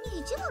たまに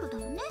意地悪だ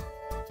よね。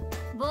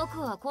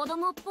僕は子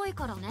供っぽい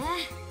からね。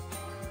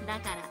だ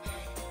か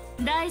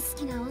ら大好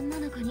きな女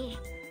の子に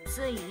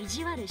つい意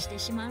地悪して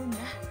しまうんだ。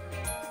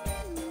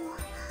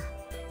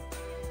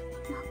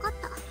分かっ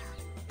た。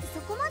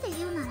そこまで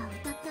言うなら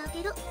歌ってあ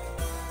げる。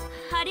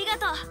ありが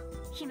とう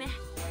姫。ず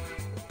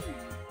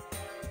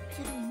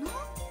るいな、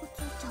おつ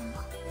ーちゃん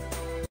は。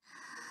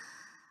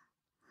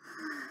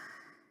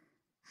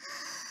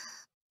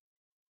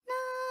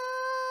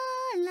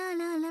ララ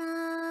ララ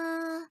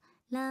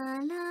ラ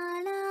ラ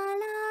ラララ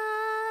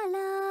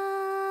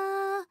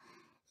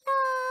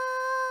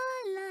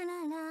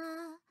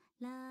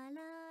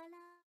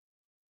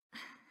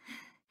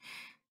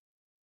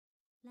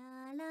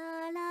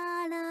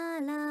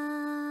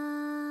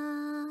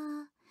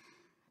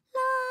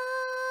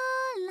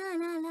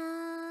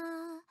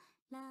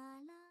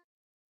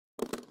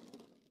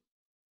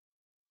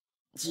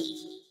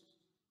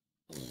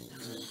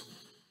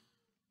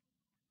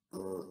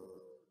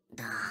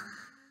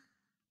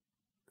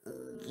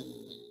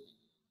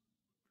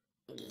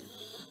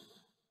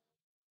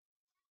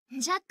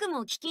ジャック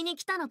も聞きに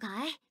来たのか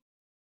い？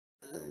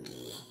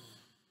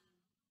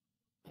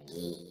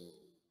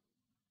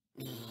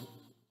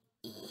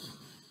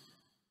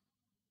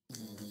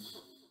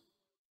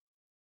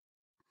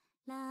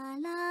ララ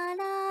ララ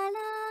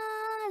ラ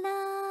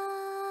ラ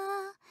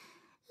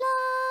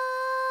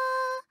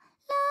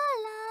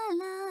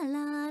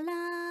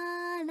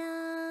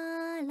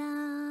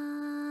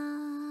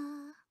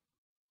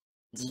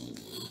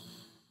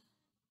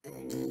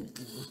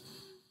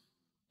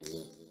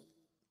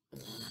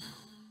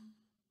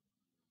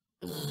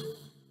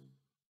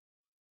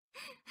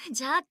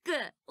ジャック、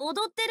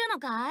踊ってるの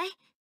かい？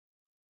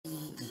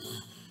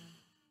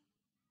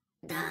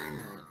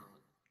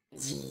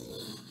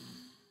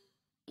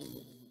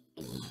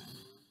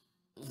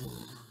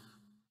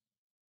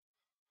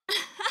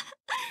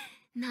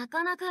な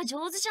かなか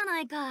上手じゃ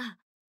ないか。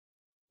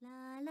ラ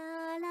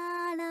ラ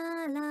ラ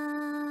ララ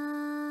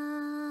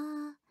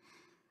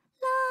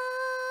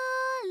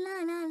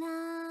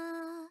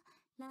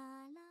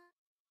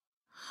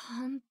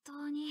本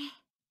当に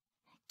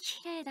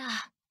綺麗だ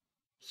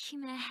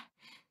姫。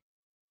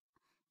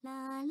ラ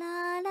ラ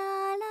ラ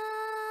ララ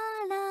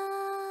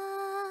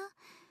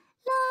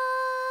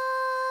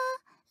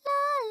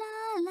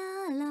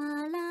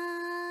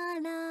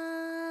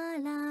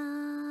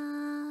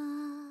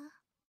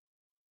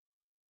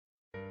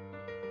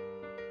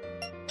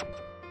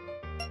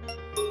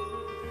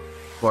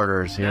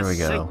Quarters, here we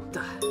go.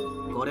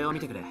 これを見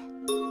てくれ。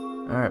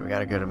Alright, we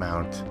got a good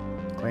amount.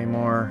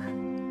 Claymore.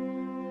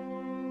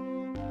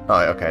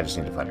 Oh, okay, I just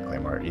need to find a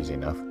Claymore. Easy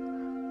enough.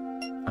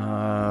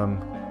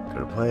 Go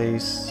to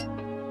place.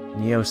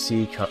 Neo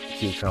Sea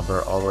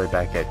Cucumber all the way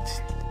back at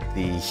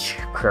the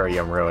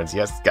Aquarium Ruins.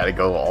 Yes, gotta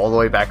go all the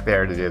way back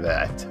there to do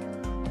that.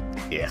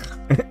 Yeah.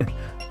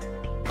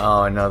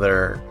 Oh,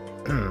 another...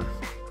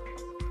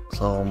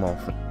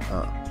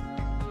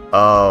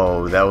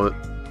 Oh, that was...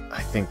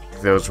 I think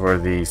those were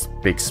these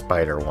big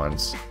spider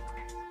ones.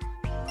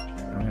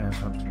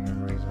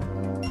 Something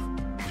reasonable.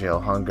 Jail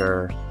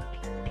hunger.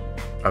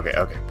 Okay,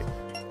 okay.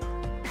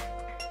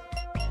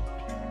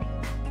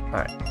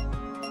 Alright.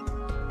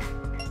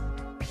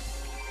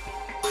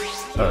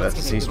 Oh, that's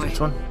the sea streets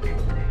one?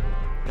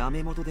 ダ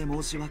メ元で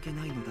申し訳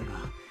ないのだが、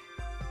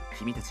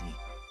君たちに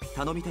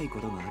頼みたいこ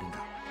とがあるんだ。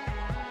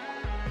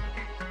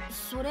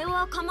それ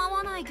は構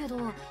わないけど、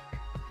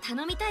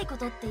頼みたいこ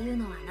とっていう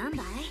のは何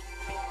だい？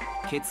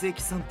血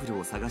液サンプル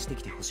を探して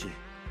きてほしい。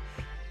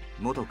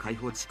元解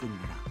放地区に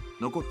なら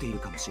残っている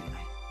かもしれない。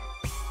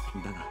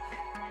だが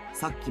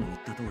さっきも言っ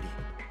た通り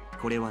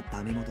これは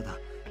ダメ元だ。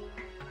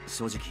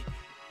正直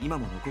今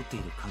も残ってい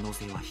る可能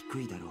性は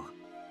低いだろ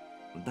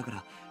う。だか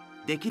ら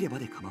できれば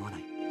で構わな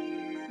い。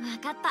分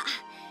かった。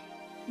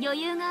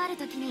余裕がある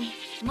時に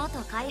元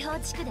解放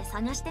地区で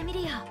探してみ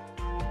るよ。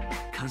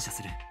感謝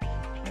する。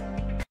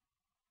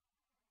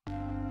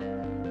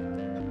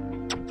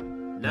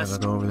Let's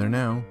go over there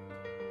now.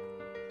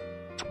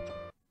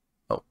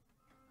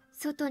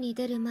 外に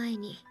出る前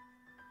に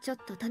ちょっ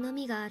と頼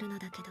みがあるの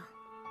だけど。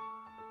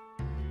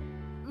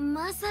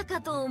まさ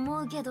かと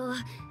思うけど、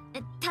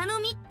頼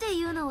みって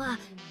いうのは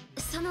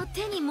その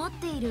手に持っ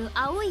ている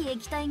青い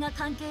液体が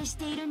関係し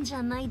ているんじ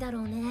ゃないだろ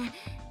うね。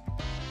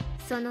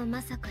その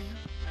まさかよ。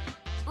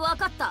分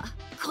かった、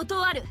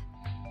断る。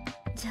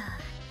じゃあ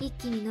一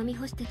気に飲み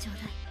干してちょう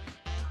だ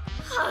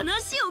い。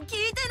話を聞いて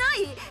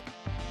ない。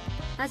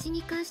味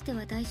に関して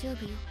は大丈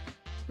夫よ。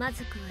ま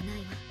ずくはない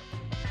わ。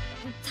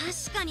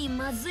確かに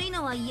まずい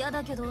のは嫌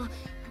だけど、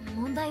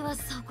問題は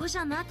そこじ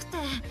ゃなくて、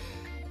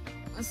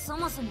そ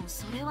もそも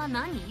それは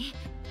何？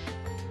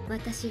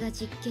私が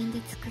実験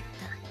で作っ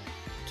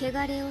た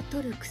汚れを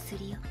取る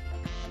薬よ。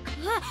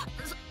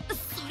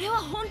それは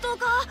本当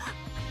か？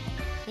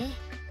ええ、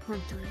本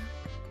当よ。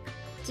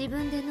自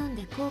分で飲ん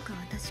で効果は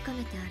確か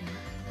めてあるわ。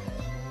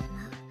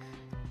まあ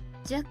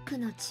ジャック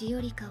の血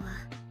よりかは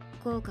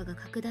効果が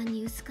格段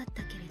に薄かっ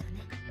たけれど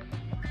ね。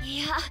い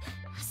や、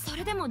そ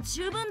れでも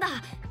十分だ。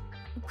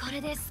こ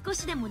れで少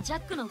しでもジャ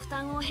ックの負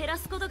担を減ら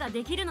すことが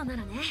できるのな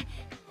らね。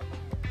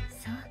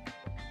そ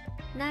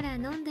うなら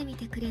飲んでみ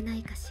てくれな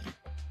いかしら。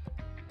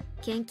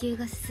研究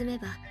が進め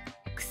ば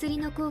薬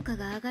の効果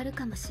が上がる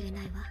かもしれ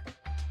ないわ。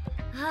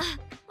あ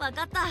あ、わ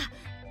かった。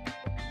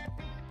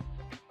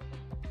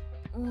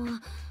本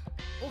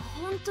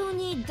当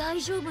に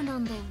大丈夫な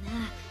んだよね。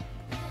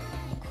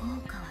効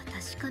果は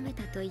確かめ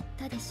たと言っ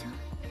たでしょ。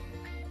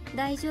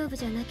大丈夫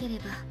じゃなけれ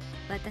ば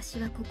私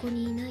はここ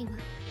にいないわ。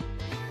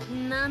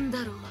なん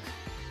だろ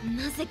う、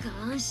なぜか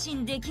安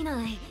心でき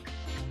ない。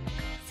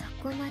そ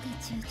こまで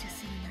躊躇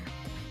するなん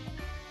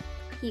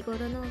て日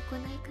頃の行い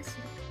かし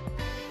ら。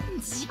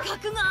自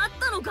覚があっ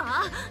たの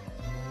か？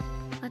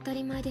当た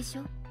り前でし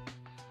ょ。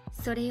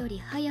それより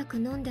早く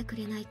飲んでく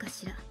れないか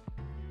しら。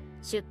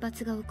出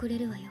発が遅れ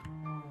るわよ。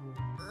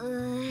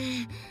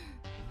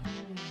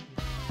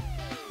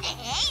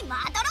ま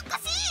どろっこ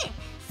しい。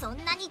そん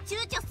なに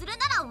躊躇する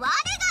なら我が飲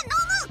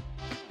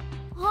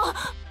む。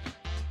あ、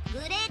グ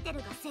レーテル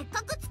がせっ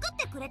かく作っ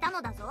てくれた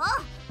のだぞ。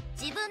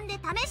自分で試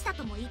した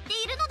とも言って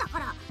いるのだか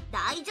ら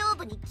大丈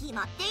夫に決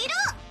まっている。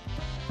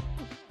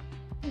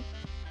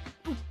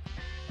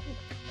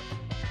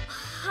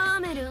ハー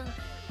メルン、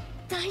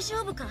大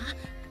丈夫か？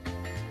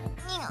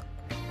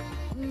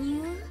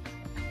ニュー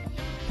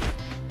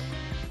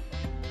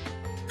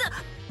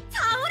倒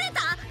れ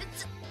た。ハ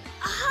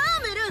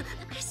ーメル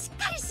ン、しっ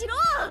かりしろ。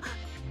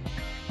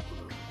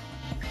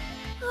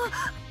反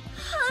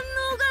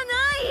応が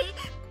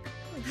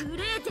ない。グ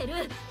レーテル、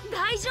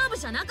大丈夫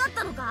じゃなかっ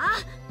たのか？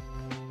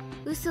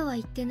嘘は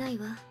言ってない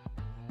わ。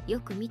よ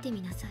く見て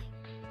みなさ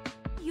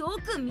い。よ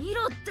く見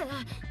ろって。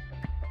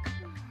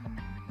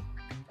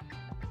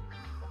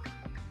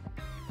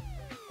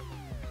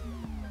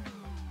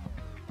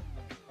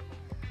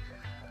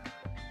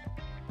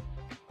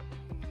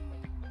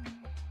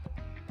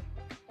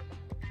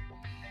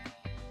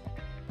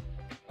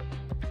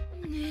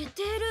寝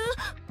てる？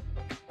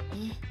え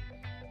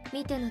え、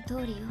見ての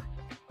通りよ。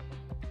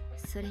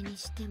それに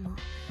しても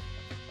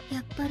や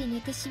っぱり寝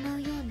てしま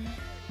うようね。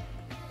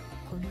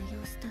この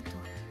様子だと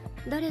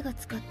誰が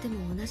使って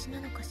も同じな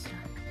のかし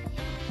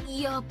ら。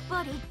やっ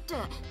ぱりって、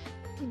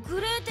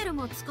グレーテル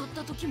も使っ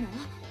た時も？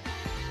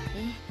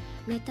え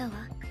え、寝たわ。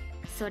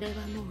それは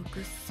もうぐ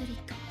っすり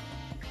と。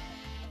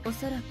お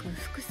そらく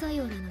副作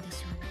用なので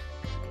しょ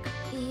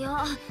うね。い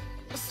や、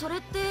それ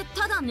って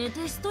ただ寝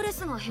てストレ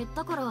スが減っ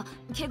たから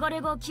汚れ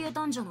が消え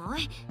たんじゃな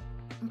い？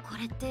こ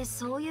れって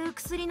そういう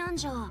薬なん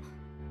じゃ。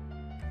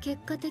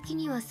結果的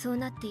にはそう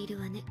なっている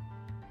わね。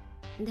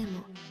で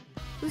も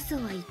嘘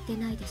は言って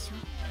ないでしょ。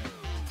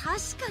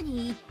確か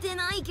に言って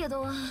ないけ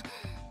ど、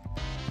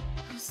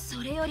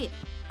それより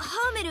ハ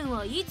ーメルン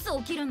はいつ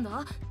起きるんだ？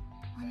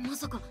ま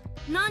さか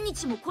何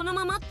日もこの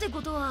ままって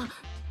ことは。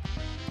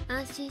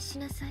安心し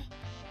なさい。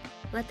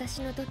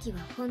私の時は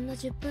ほんの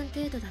10分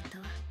程度だった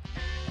わ。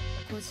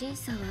個人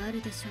差はあ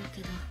るでしょう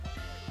けど、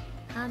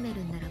ハーメ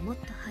ルンならもっ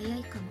と早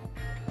いかも。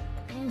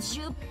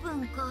10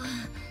分か。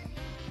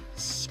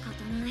仕方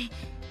ない。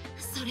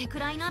それく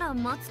らいなら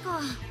待つか。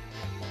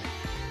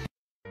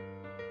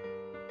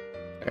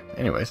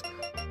Anyways,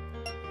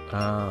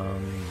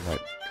 right.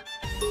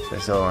 So I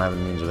still don't have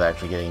the means of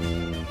actually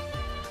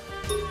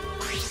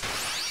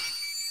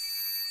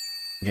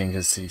getting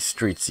to see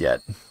streets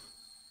yet.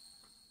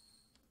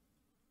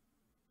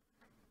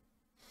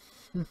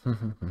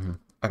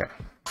 Okay.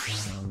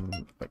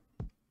 Wait.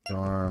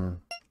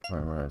 Dorm.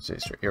 Let's see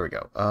street. Here we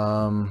go.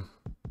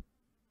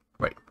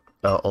 Wait.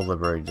 The old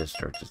library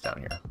district is down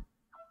here.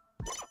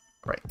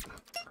 Right.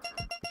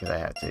 Because I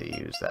have to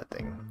use that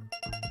thing.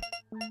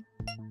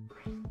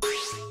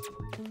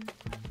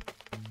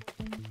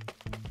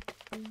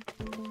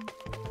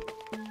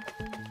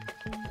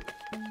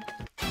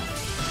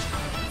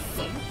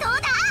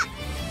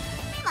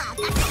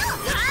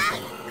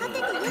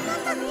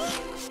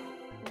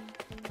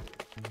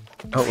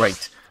 Oh,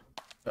 right.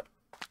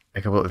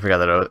 I completely forgot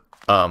that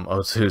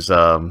Osu's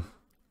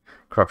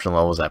corruption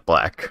level was at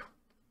black.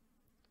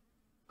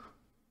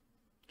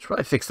 Should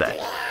probably fix that.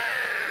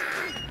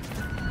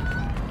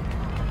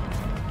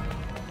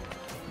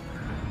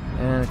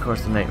 And of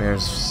course the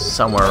nightmare's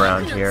somewhere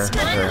around here.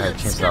 There are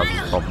chances I'll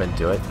just bump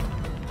into it.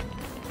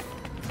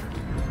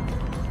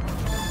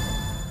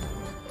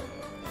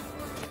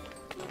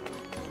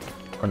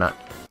 Or not.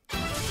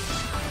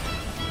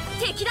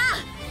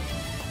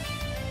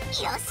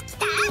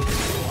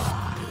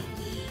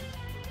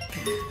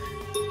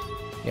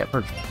 Yeah,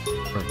 purge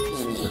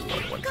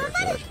one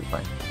character, that should be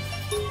fine.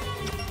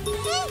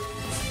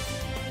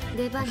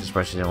 I'm just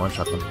surprised she didn't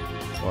one-shot them.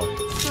 Well.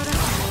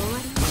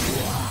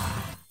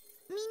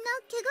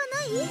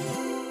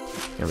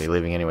 Gonna be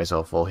leaving anyway,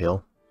 so full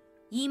heal.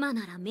 今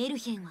ならメル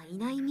ヘンはい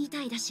ないみ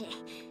たいだし、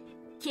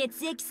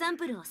血液サン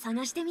プルを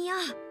探してみよう。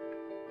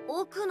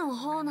奥の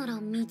方なら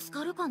見つ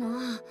かるか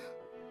な。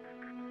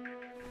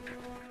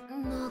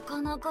な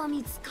かなか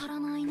見つから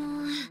ないな。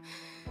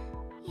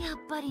やっ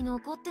ぱり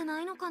残って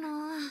ないのかな。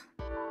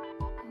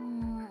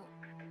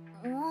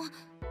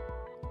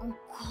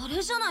こ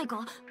れじゃない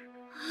か。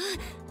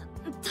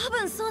多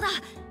分そうだ。よ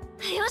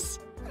し、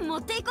持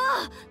っていこう。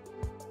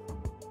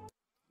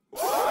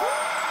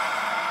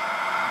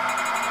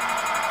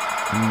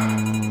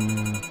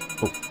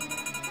Oh.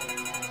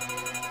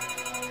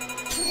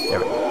 There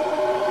we go.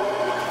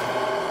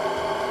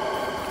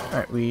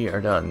 Alright, we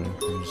are done.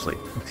 Sleep.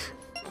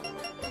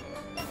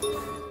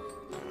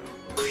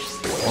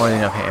 Only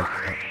enough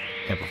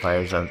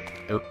amplifiers on.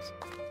 Oops.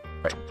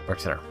 Right, Mark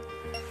Center.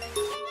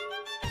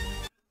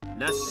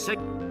 Yeah,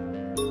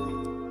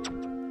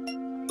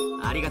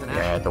 I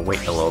have to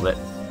wait a little bit.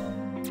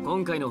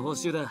 今回の報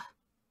酬だ。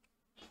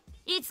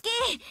いつき、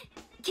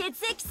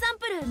血液サン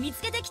プル見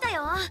つけてきた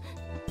よ。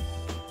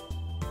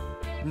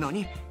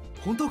何？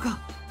本当か？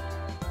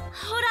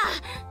ほら。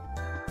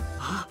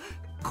あ、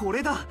こ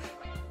れだ。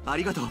あ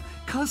りがとう。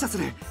感謝す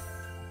る。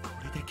こ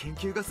れで研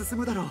究が進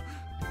むだろ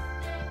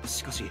う。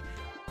しかし、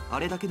あ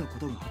れだけのこ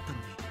とがあったの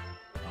に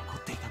残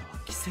っていたのは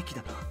奇跡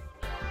だな。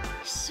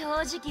正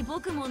直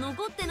僕も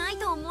残ってない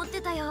と思って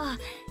たよ。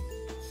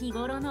日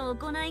頃の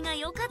行いが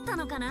良かった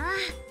のかな。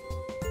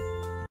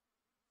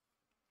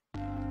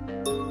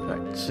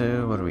Alright,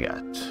 so what do we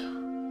got?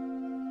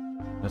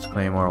 Let's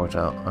Claymore, which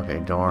I'll... Okay,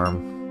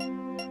 Dorm.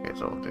 Okay,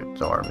 so we'll do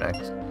Dorm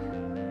next.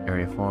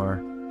 Area 4.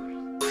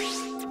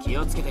 気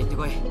をつけて行って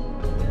こい。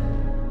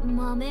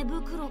豆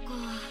袋か。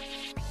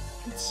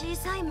小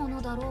さいも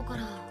のだろうか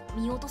ら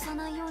見落とさ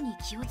ないように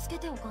気をつけ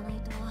ておかない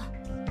と。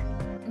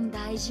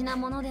大事な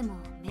ものでも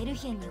メル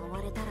ヘンに追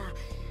われたら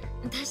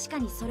確か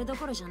にそれど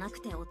ころじゃな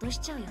くて落とし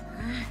ちゃうよな。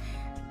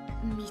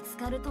見つ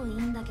かるといい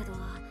んだけど。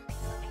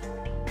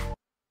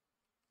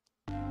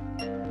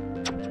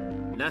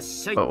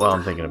But while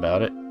I'm thinking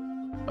about it,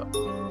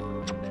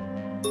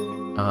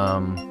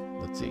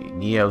 let's see,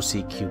 Neo,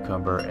 Sea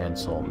Cucumber, and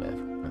Soul Myth.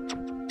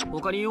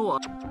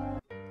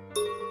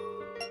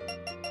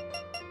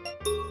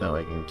 No,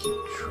 I can keep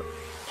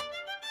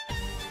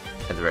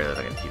at the very least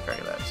I can keep track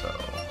of that. So,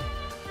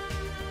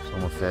 Soul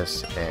Myth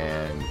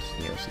and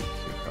Neo, Sea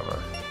Cucumber.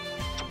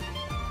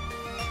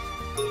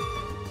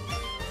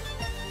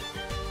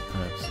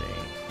 Let's see.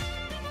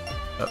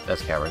 Oh,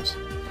 that's Caverns.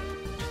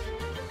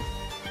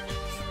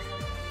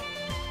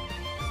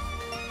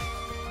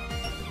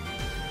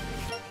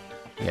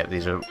 Yeah,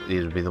 these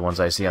would be the ones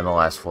I see on the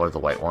last floor, the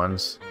white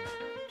ones.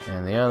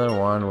 And the other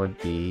one would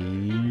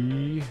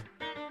be...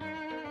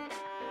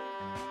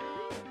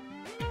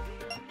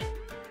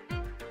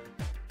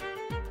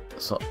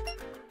 So...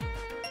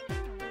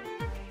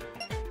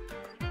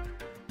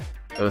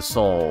 It was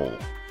Soul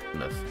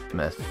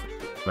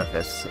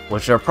Myths,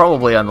 which are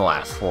probably on the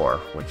last floor,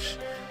 which...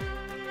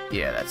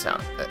 Yeah, that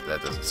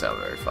doesn't sound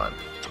very fun.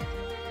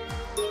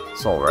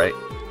 Soul, right?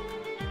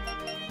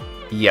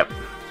 Yep.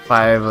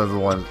 5 of the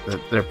ones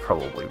that they're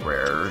probably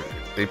rare.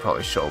 They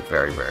probably show up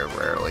very, very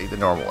rarely. The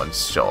normal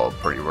ones show up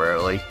pretty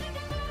rarely.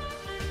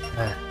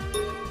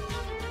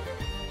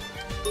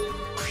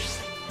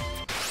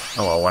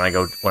 Oh well, when I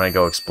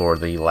go explore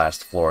the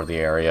last floor of the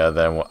area,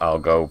 then I'll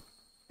go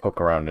poke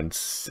around and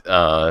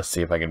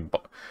see if I can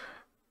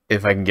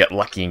get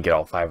lucky and get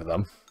all 5 of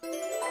them.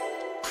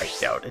 I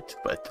doubt it,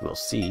 but we'll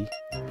see.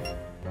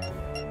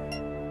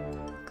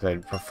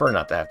 I'd prefer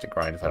not to have to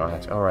grind if I don't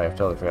have to. Alright, I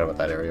totally forgot about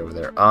that area over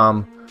there.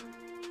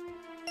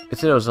 It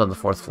said it was on the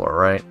 4th floor,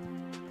 right?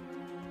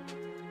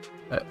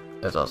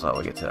 That's also how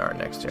we get to our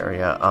next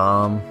area.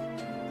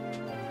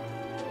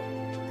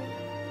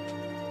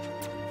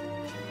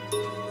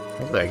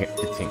 Hopefully I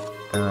think,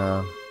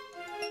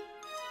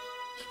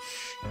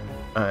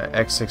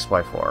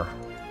 X6Y4,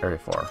 area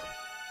 4.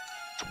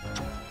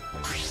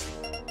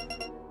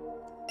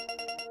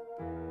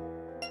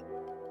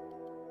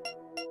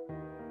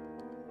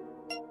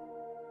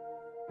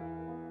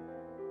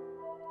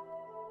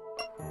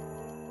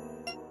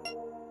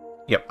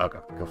 Yep, okay,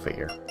 go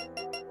figure.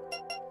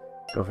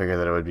 Go figure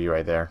that it would be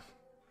right there.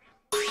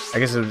 I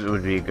guess it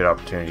would be a good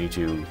opportunity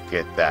to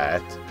get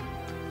that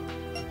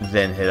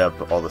then hit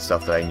up all the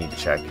stuff that I need to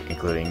check,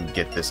 including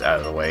get this out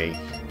of the way,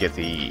 get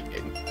the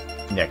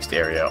next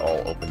area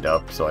all opened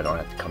up so I don't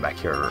have to come back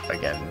here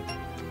again.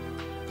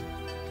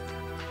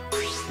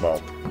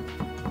 Well,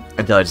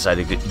 until I decide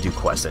to do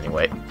quests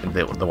anyway,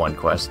 the one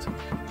quest.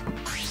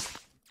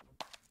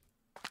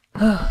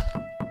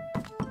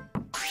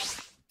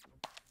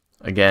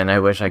 Again, I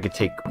wish I could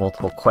take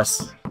multiple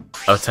quests.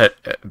 I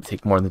would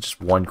take more than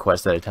just one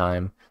quest at a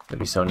time. That'd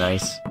be so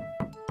nice.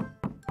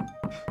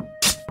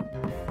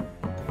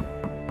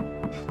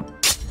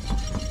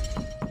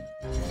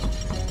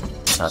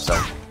 Not so.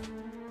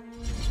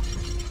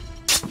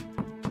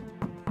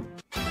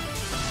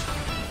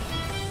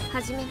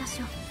 Let's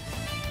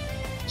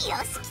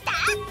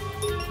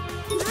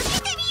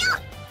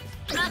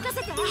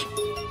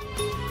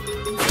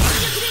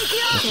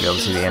be able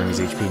to see the enemy's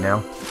HP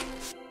now.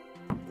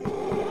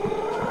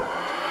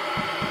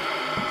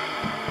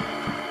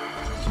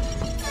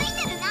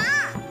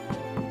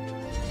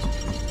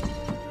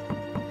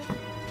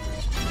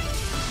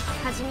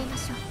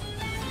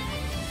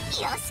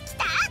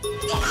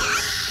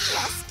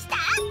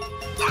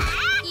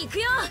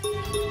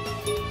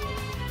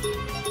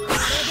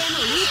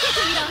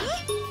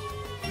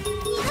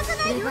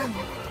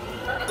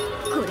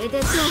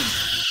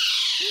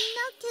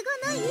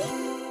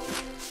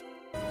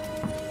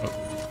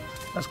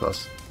 That's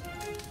close.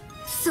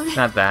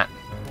 Not that.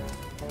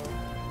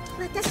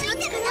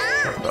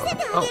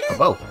 Oh, a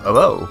bow! A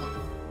bow!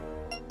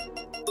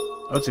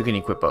 Oh, so you can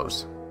equip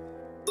bows.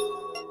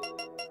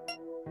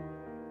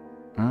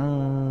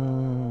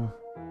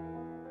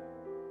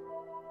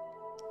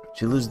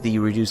 She loses the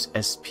reduced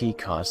SP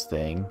cost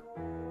thing.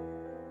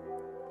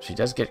 She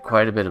does get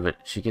quite a bit of it.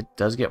 She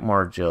does get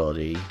more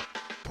agility.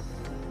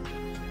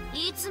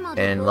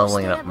 And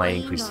leveling up my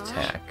increased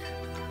attack.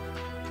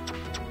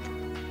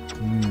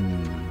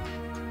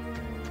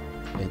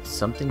 It's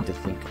something to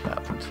think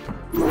about.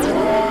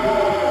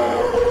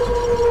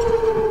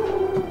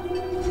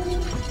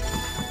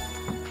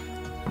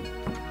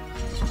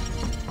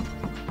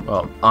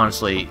 Well,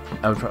 honestly,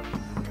 I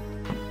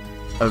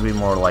would be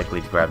more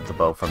likely to grab the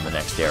bow from the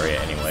next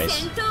area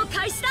anyways.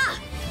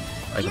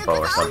 Like a bow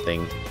or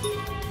something.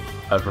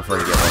 I would prefer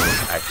to get one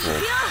with actual,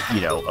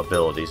 you know,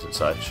 abilities and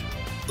such.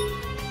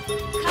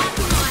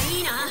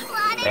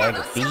 Bag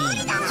of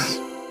beans.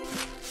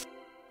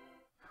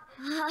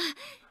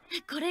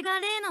 これが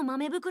例の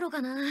豆袋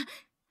かな。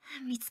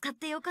見つかっ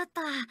てよかっ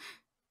た。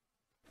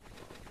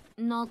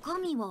中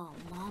身は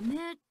豆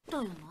だ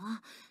よ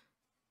な。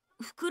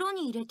袋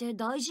に入れて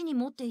大事に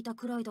持っていた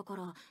くらいだか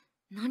ら、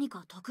何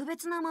か特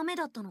別な豆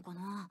だったのか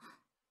な。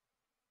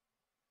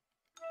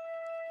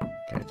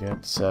Okay, do you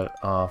have to set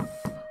off?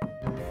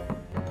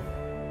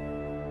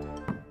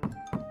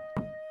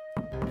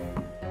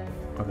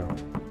 Okay.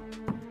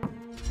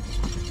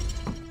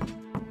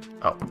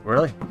 Oh,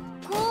 really?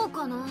 こう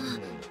かな。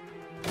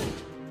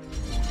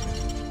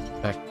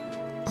Back.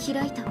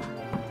 開いたわ。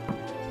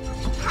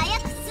早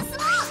く進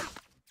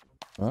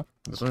もう。 Huh?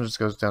 This one just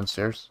goes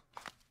downstairs.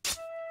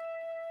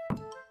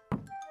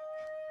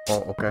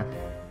 Oh, okay.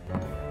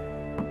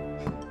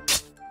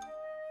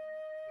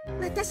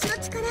 私の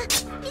力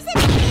見せてあ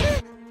げ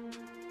る。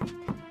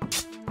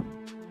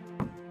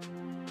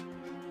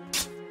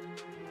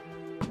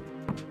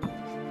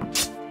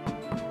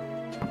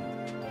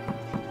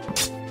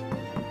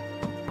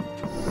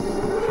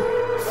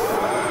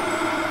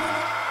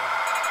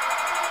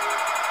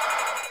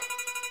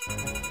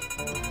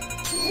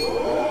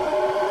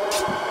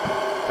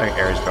I think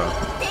Ares gone.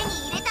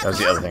 That was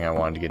the other thing I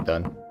wanted to get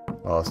done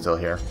while it's still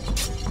here.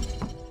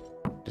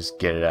 Just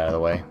get it out of the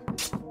way.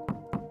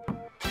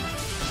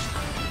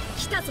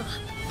 来たぞ。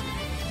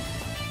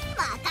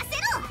任せ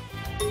ろ。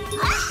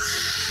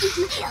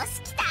よ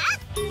し来た。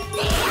来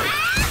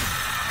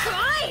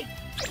い。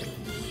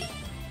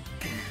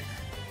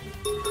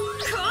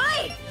来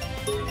い。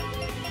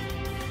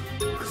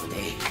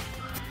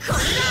こ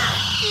れだ。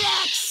楽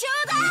勝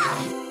だ。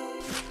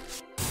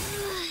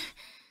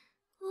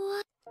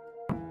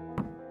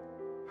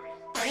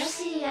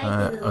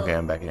 Okay,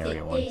 I'm back in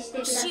area 1.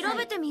 調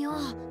べてみよう。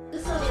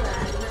嘘では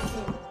ありませ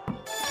ん。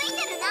つい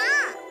てるな。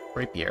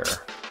 Rapier.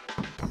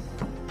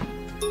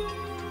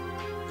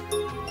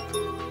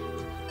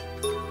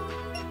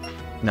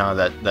 No,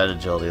 that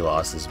agility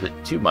loss is a bit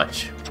too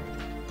much.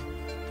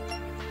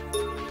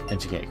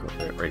 And you can't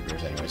equip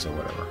rapiers anyway, so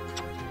whatever.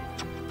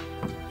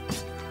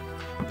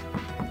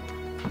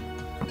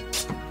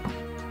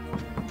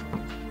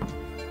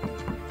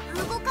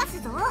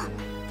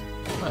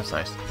 Oh, that's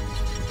nice.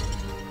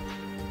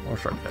 More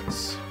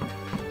shortcuts.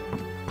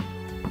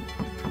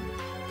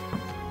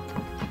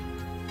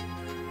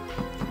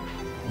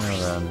 And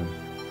then...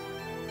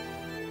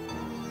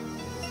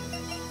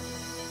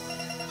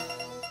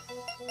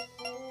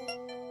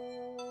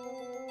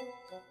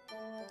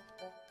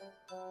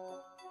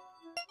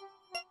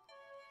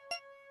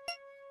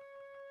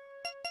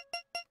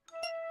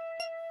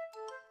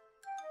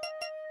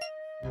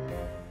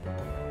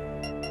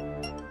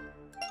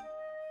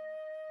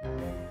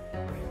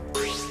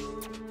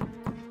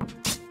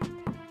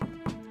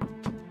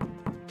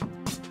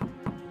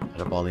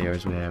 up all the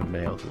areas we haven't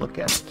been able to look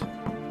at.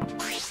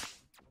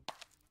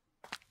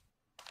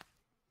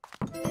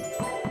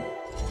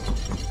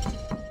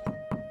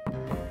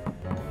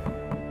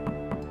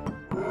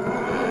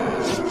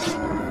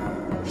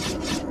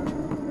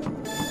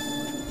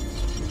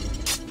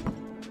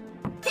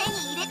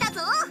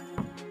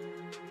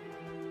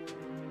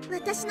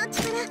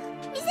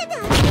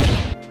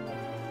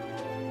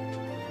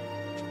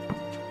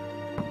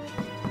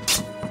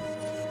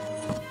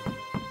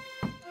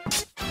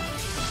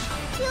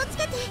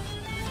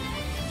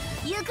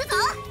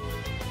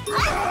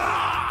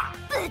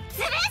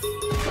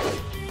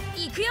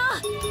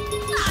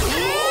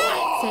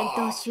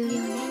終了ね。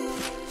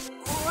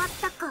終わっ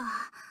たか。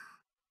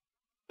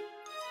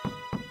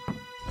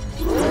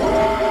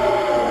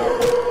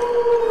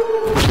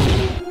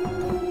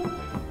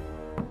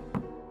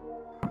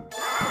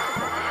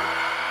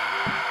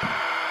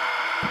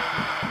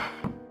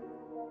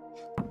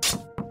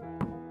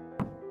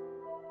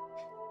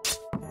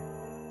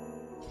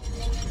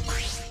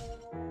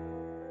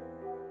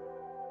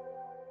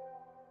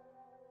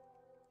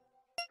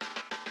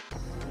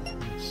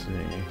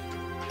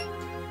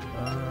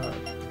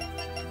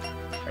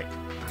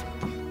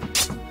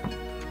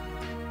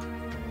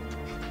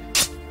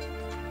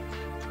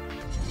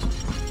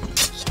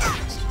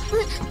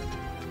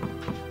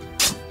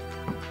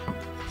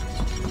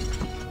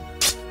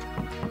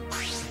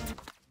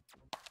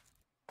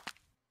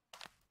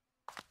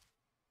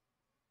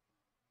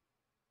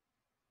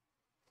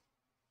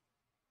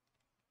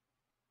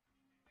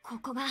こ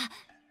こが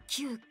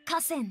旧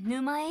河川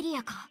沼エリ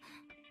アか。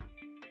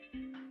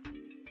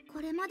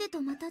これまで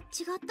とまた違った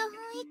雰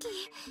囲気。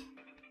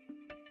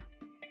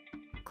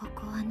こ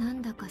こはな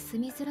んだか住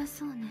みづら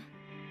そうね。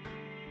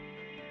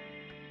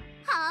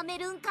ハーメ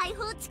ルン解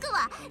放地区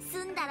は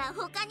住んだら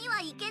他に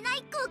は行けな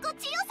い心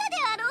地よさで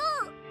あ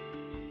ろ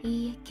う。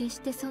いいえ、決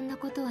してそんな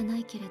ことはな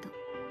いけれど。何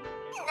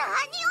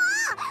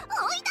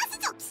を追い出す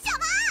ぞ貴様。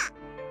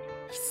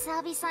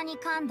久々に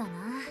噛んだな。噛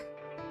ん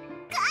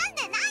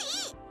でない。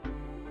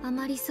あ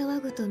まり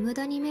騒ぐと無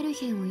駄にメル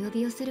ヘンを呼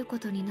び寄せるこ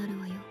とになる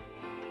わよ。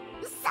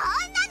そんな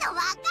の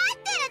分かっ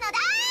てる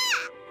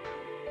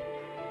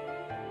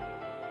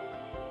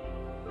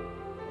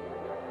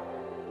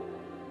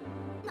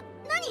のだ。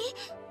何？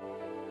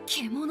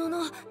獣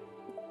の遠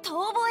吠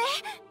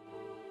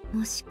え？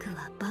もしく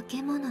は化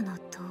け物の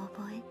遠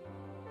吠え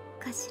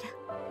かしら。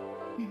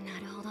な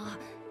るほど。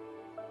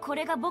こ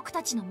れが僕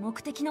たちの目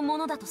的のも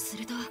のだとす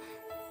ると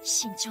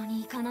慎重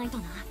にいかないと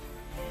な。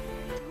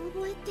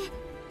遠吠えって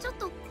ちょっ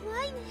と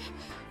怖いね。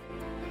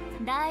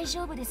大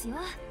丈夫ですよ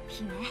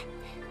姫。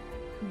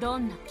ど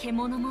んな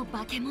獣も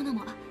化け物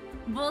も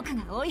僕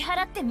が追い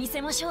払ってみ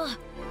せましょう。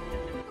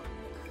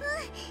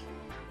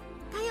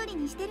頼り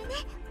にしてるね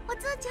おつ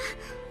ーち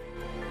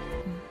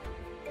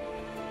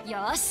ゃ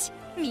ん。よし、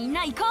みん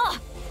な行こ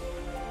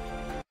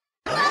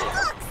う。ワクワ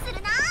クす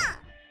るな。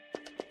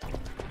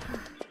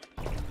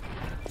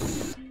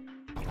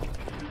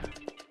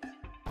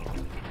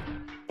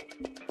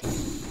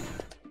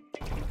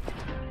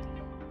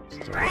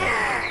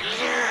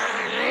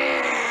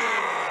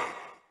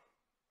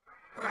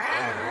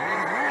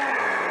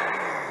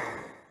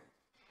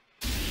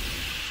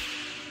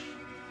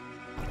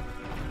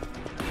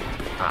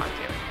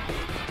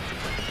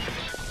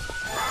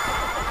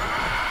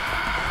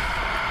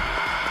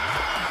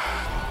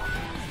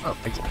Oh,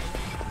 thank you.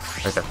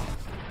 Okay.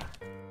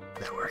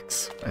 That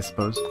works, I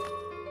suppose.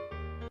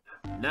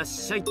 らっ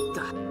しゃいっ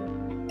た。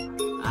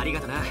ありが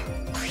とな。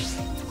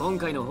今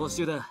回の報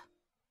酬だ。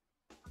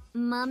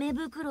豆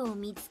袋を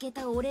見つけ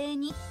たお礼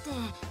にって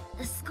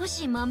少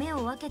し豆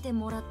を分けて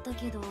もらった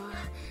けど、ど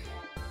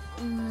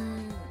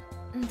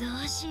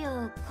うし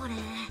ようこれ。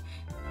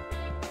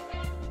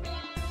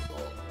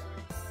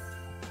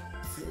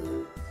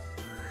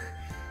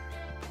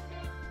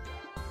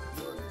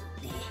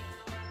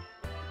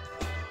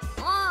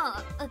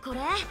こ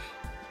れ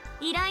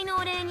依頼の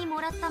お礼に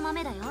もらった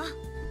豆だよ。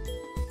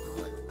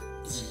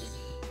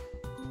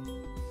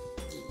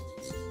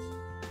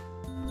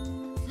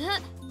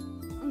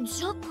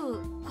ジャッ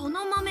ク、こ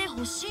の豆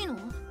欲しいの？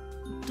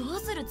どう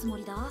するつも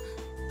りだ？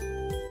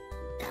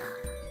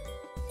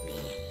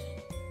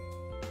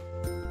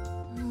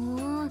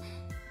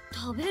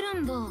食べ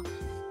るんだ。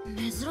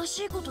珍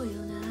しいこと言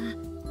うね。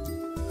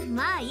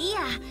まあいい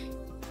や、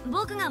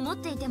僕が持っ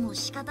ていても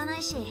仕方な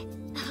いし、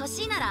欲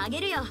しいならあ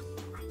げるよ。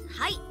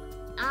はい、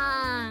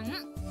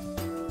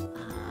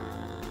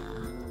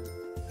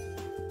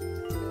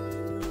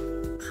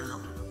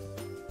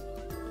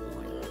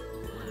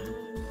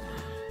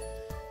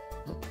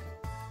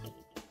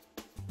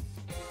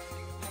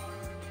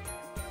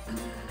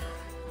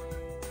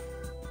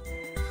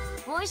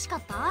美味しか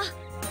った？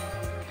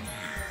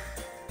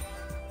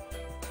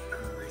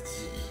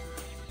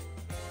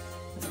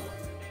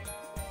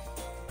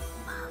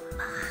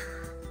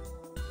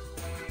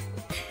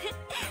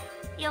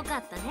よか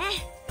ったね。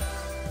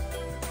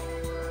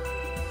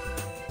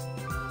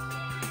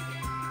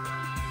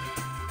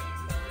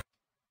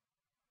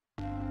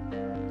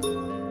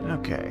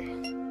Okay.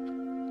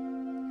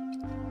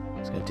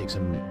 It's gonna take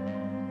some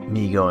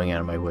me going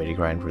out of my way to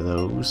grind for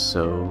those,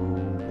 so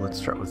let's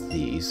start with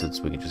these since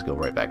we can just go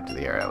right back to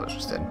the area I was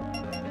just in.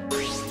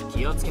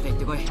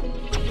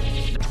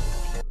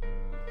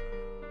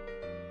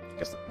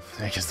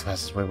 I guess the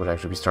fastest way would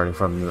actually be starting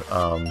from the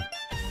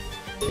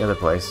other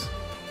place.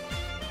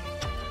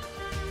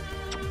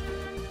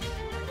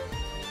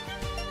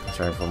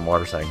 Starting from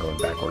Waterside and going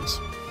backwards.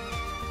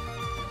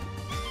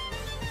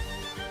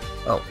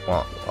 Oh,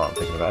 well, while I'm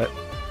thinking about it,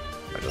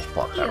 I just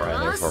plop that right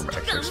in there for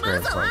extra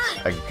experience points.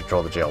 I can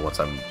control the jail once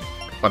I'm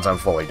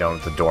fully done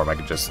with the dorm. I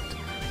can just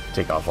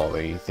take off all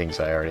the things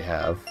I already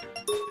have.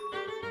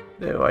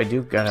 Though I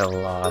do got a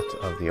lot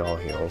of the all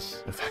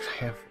heals. In fact,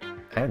 I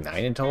have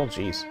 9 in total.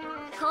 Jeez.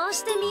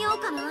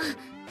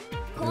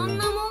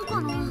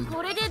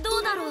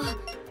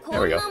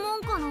 There we go.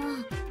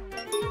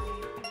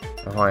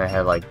 If only I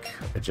had like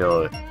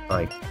agility,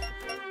 like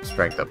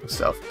strength up and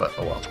stuff, but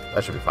oh well,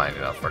 that should be fine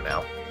enough for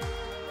now.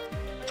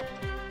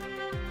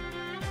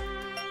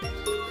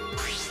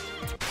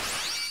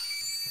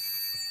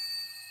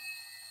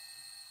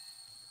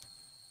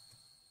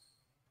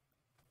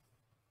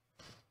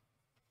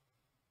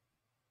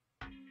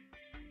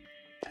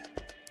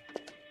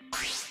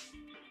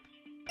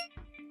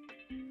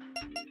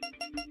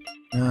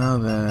 Now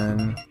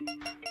then,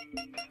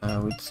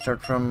 we'd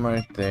start from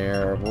right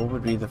there. What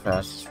would be the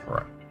fastest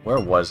run? Where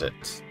was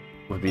it?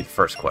 Would be the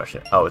first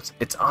question. Oh,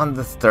 it's on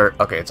the third.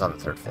 Okay, it's on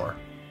the 3rd floor.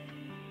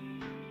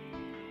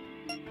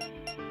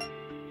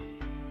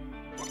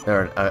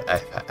 There, I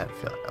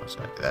feel like I was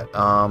going to do that.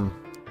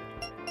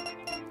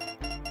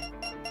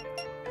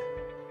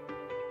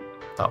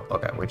 Oh,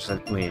 okay. We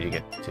need to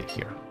get to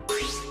here.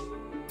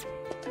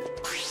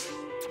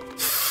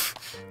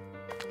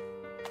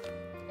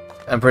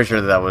 I'm pretty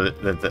sure that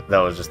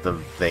was just the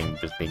thing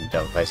just being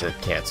done. If I said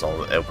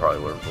cancel, it probably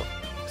would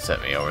have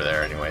sent me over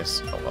there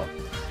anyways. Oh well.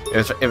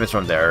 If it's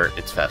from there,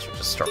 it's faster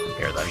to start from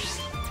here then.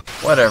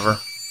 Whatever.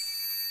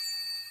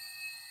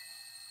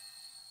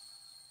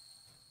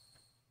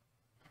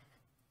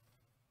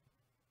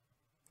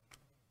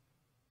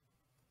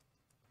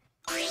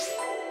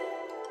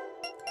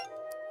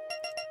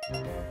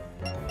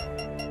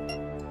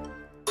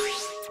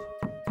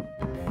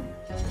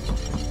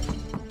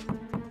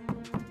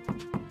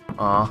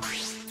 Aw,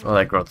 well,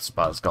 that growth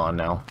spot is gone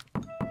now.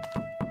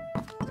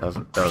 That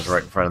was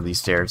right in front of these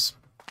stairs.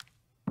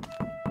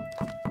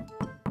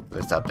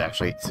 They stopped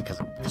actually, because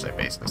I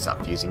basically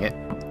stopped using it.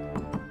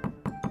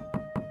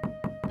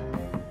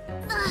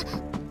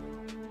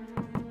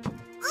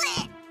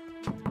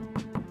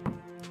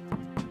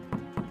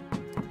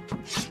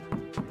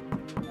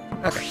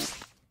 Okay.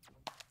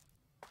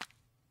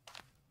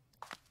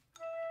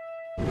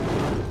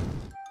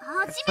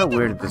 It's so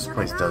weird that this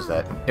place does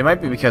that. It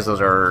might be because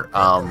those are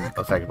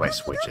affected by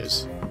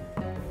switches.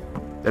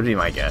 That'd be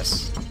my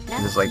guess.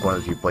 This is like one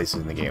of the few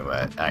places in the game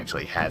that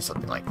actually has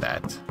something like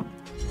that.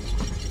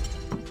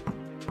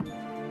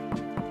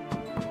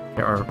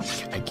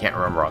 I can't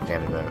remember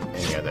offhand if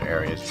any other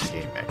areas of the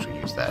game actually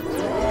use that.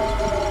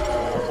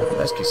 So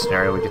best case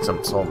scenario, we get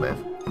some soul myth.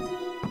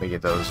 We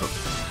get those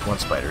one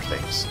spider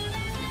things.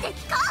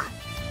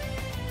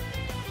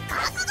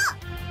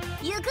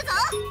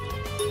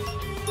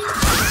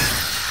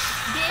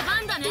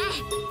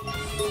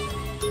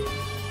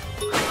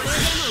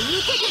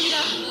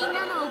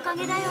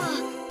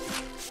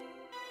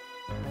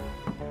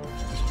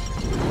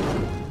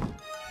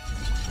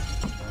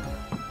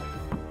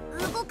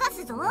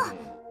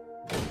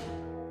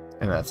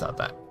 And that's not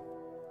that.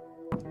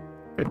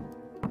 Good.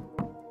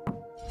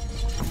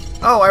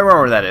 Oh, I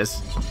remember where that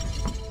is.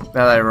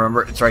 Now that I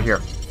remember, it's right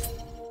here.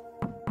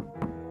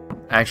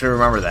 I actually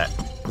remember that,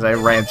 because I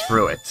ran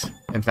through it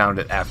and found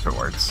it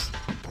afterwards.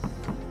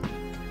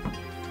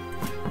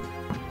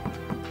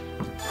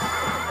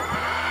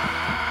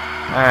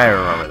 I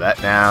remember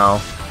that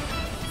now.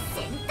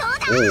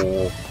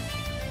 Oh.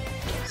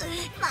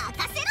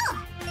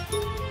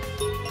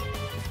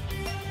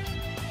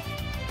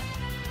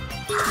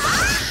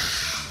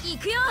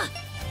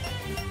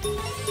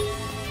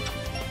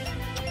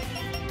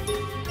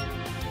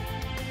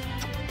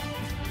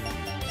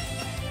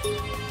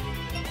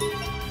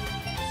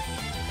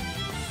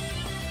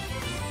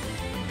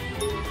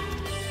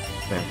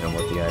 Same thing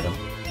with the item.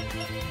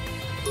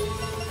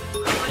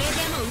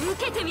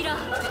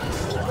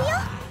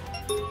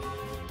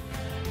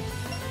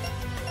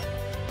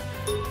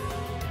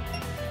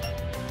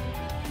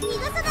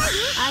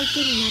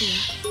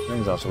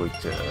 Thing's also weak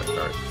to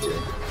Earth too.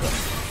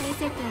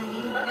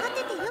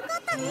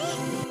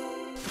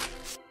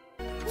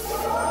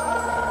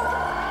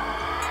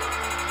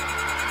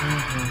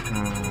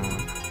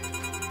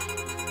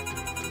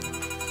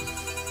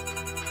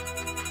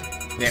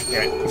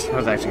 Yeah, I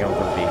was actually going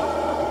for B.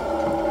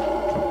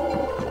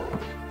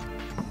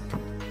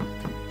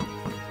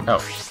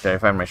 Oh, did I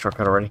find my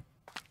shortcut already?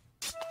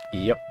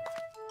 Yep.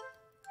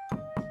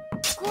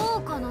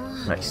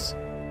 Nice.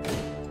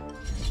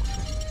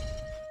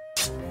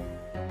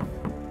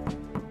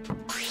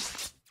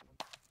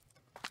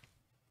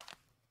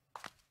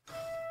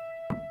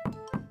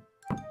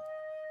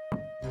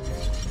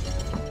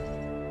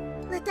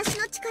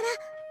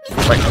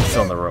 Wait, I'm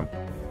still in the room.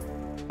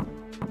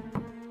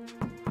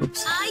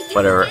 Oops.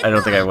 Whatever. I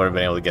don't think I would have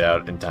been able to get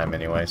out in time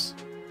anyways.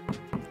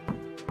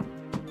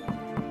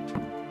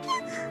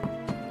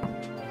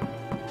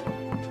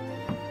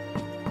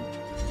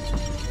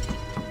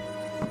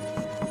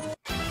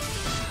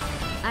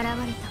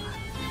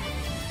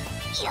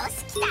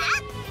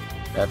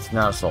 That's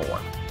not a soul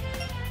one.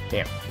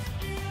 Damn.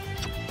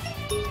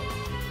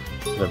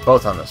 They're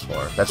both on this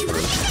floor. That's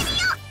rude.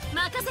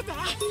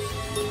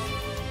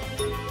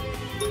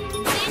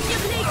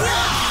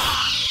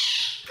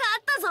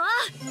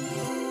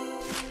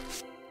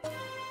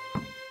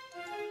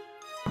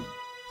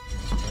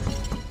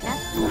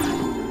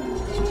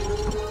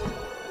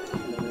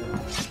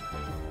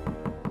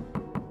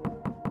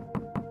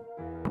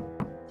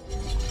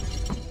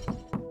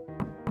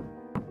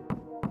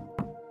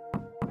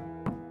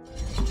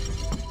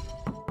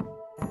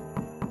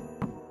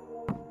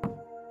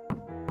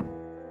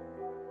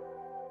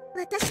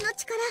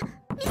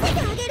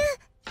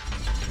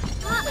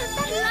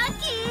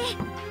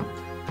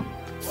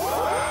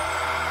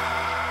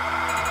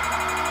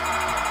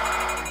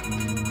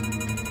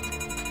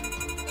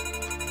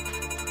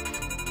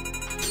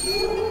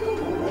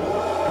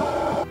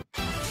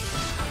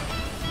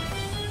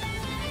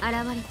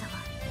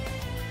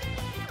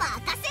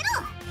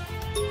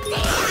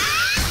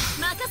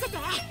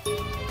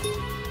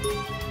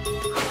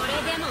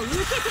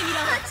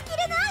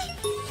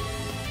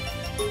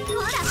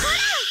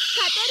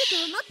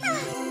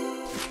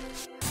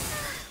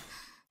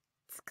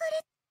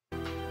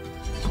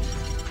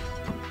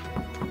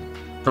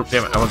 Oh,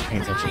 damn it, I wasn't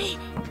paying attention.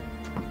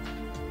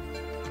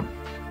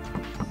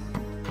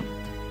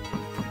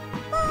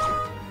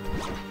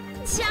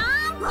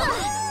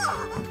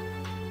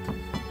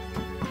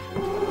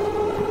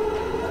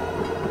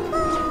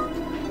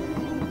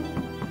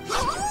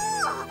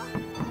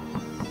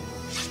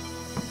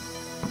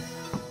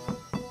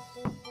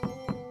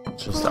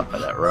 Just stop by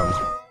that room.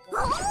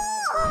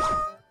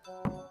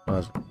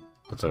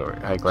 What's over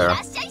here? Hi, Clara.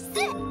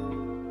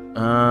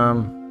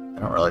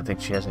 I don't really think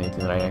she has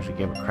anything that I actually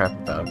give a crap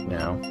about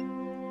now.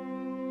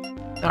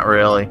 Not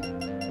really.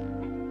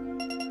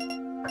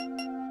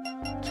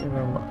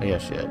 Yeah,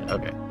 she did.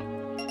 Okay.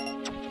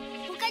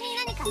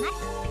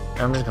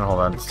 I'm just gonna hold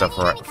on to stuff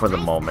for the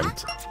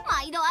moment.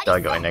 Till I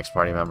get my next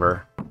party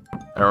member. I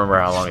don't remember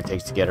how long it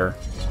takes to get her.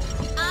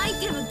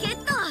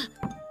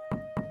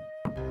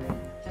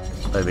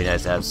 It'd be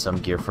nice to have some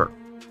gear for...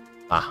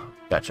 Ah,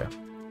 gotcha.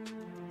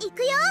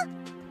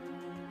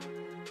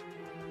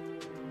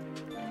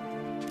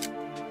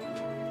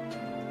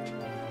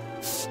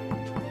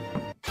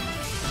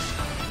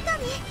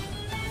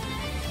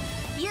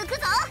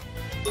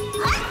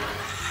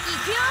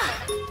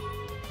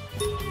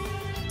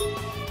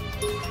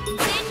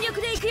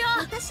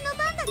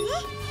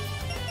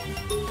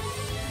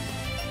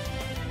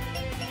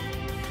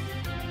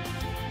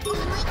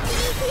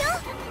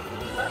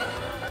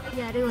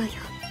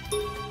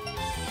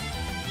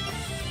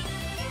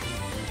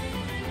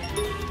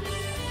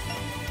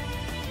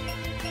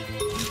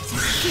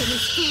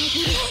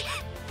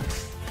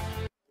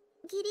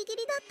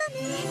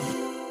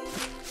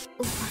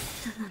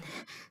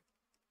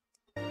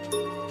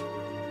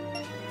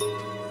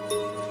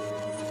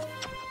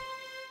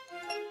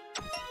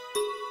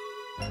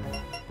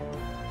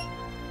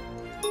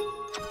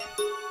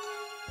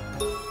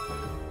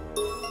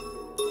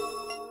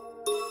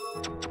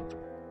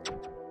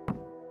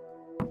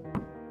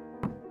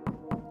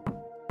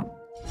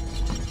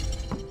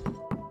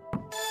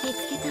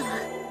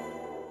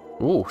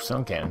 Ooh,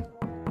 sun cannon.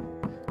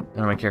 None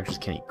of my characters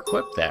can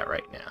equip that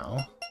right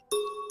now.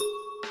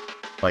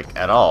 Like,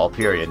 at all,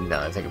 period,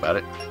 now that I think about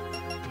it.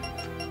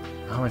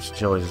 How much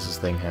agility does this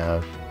thing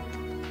have?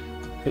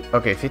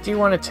 Okay,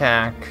 51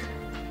 attack,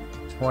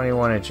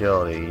 21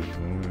 agility.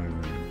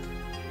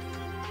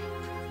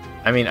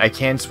 I mean, I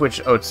can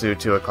switch Otsu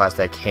to a class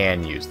that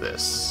can use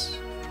this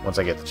once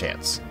I get the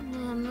chance.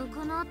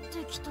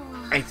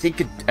 I think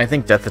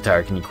Death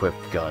Attire can equip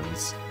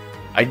guns.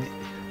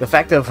 The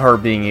fact of her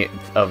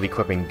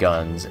equipping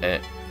guns,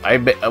 and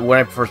when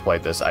I first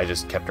played this, I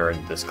just kept her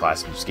in this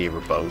class and just gave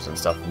her bows and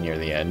stuff near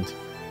the end.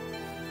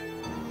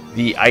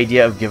 The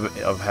idea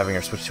of having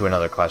her switch to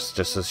another class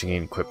just so she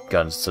can equip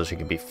guns so she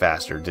can be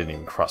faster didn't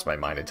even cross my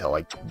mind until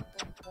like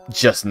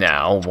just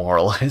now, more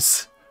or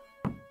less.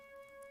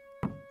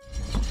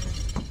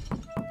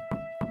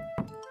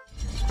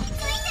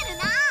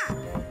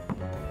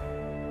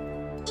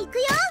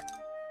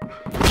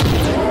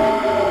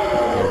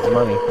 There's the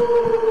money.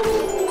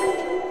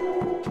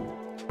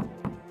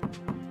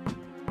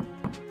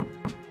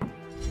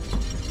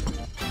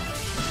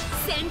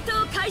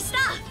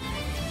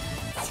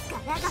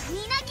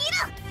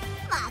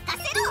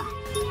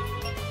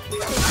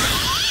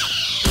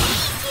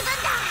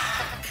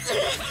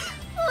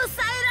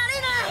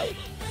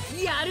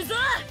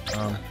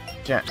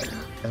 Jack,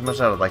 as much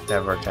as I would like to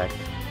have her attack,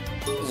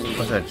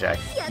 what's that, Jack?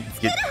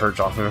 Get purged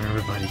off of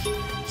everybody,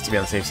 just to be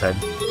on the safe side.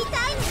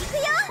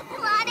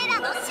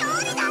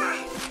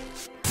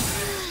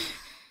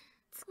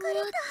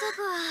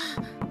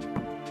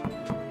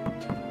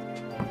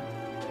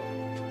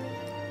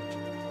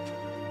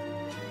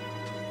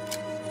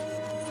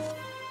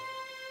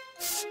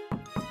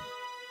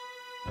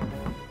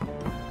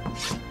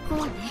 こ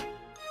うね。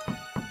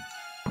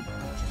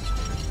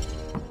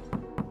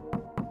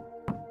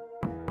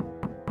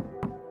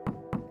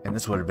And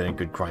this would have been a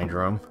good grind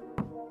room.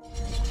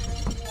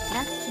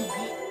 ラッキーね。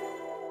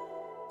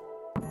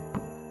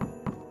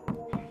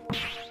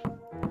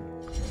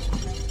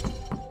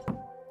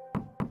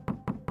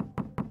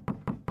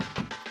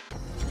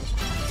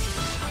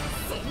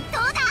戦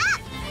闘だ。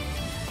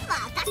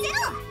任せろ。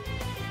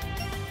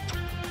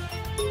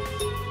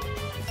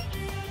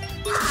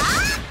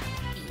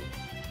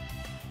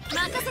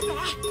任せて。こ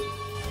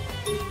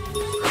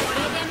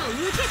れでも受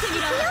けてみ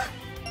ろ。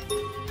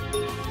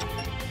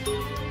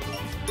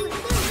これ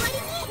で終わりに。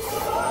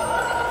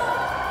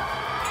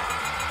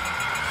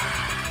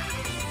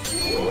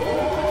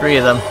 3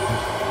 of them.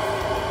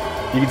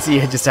 You can see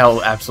just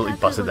how absolutely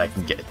busted that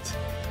can get.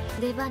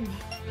 出番ね。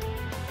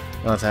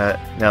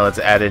Now let's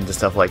add into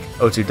stuff like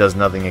O2 does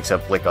nothing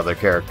except lick other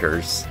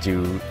characters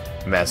to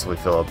massively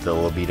fill up the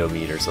libido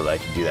meter so that I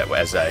can do that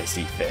as I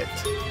see fit.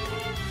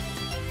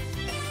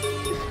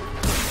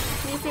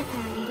 見せてあ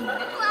げる。我ら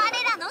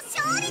の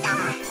勝利だ。レ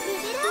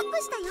ベルアップ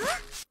したよ。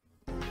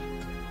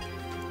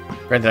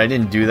 Granted, I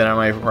didn't do that on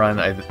my run.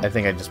 I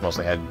think I just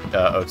mostly had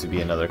O2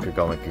 be another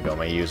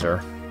Kagome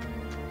user.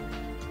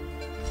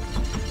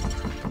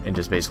 And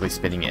just basically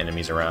spinning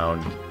enemies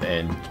around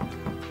and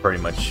pretty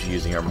much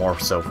using her more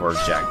so for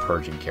Jack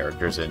purging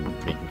characters and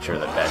making sure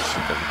that bad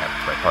shit doesn't happen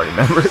to my party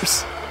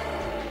members.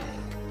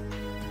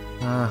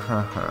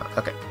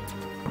 Okay.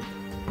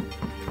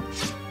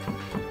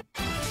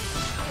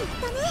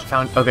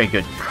 Okay,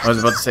 good. I was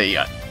about to say,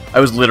 I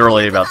was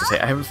literally about to say,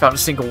 I haven't found a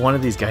single one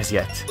of these guys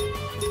yet.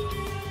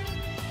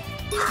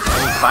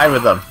 Only 5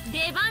 of them.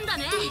 出番だ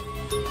ね。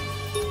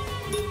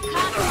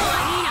覚悟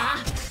はいいな。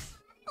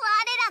我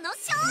らの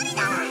勝利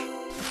だ。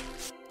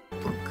お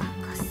か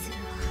んがする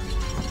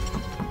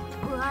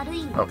わ。悪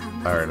い Oh,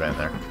 I already been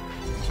there.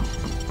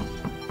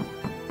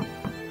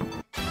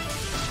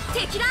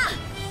 敵だ。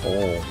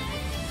 Oh. よ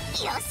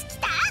し、来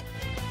た。はっ、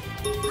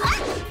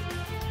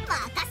任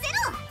せろ。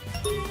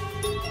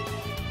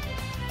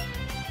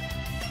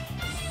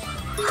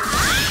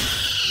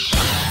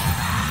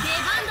出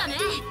番だね。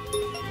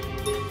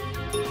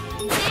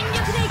全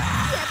力でやっ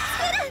つ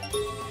ける。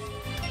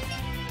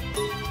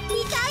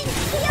痛いね。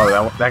 Oh,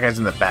 that guy's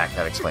in the back.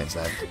 That explains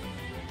that.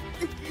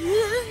 Damn.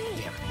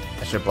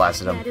 I should have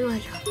blasted him. やるわ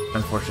よ。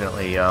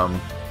 Unfortunately,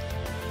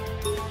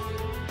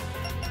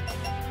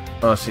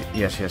 Oh,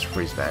 yeah, she has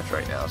freeze match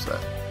right now, so...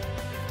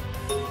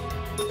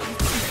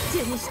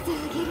 手にしてあ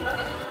げる。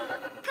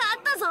勝っ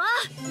たぞ。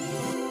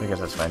 I guess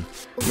that's fine.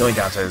 The only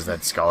downside is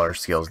that Scholar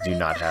skills do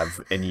not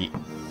have any...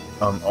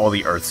 all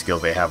the Earth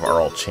skills they have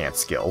are all chance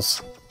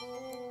skills.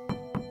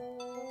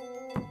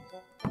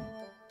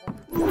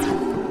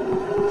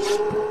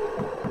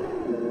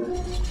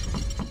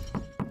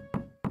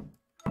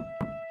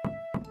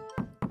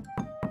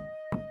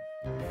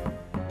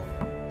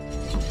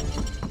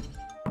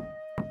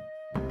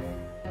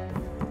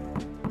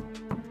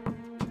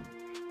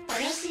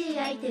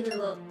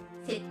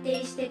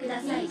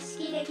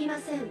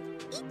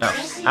 Oh,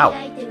 ow!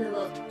 Wait,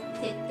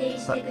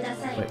 is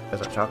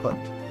that chocolate?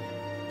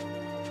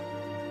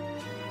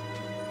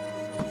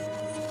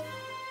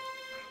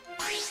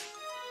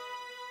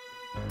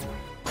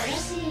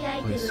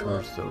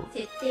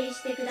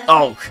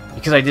 Oh,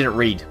 because I didn't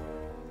read.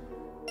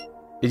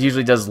 It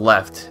usually does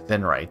left,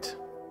 then right.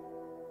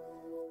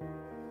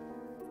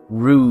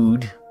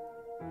 Rude.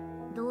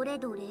 どれ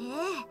どれ。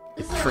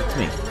 It tricked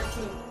me.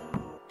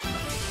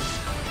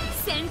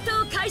 戦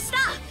闘開始だ。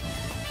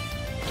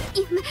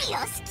よ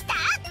し、来た。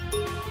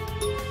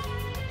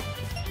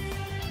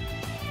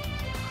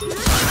任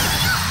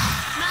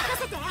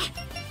せて。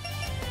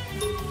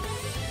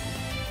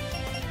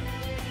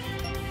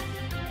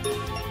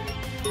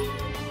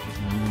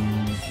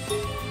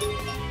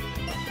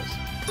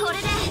これで頑張れ。これ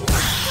で終わ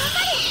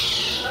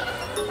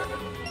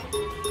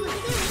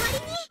り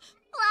に。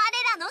我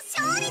らの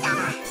勝利だ。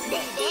レベ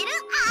ルア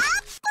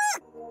ップ。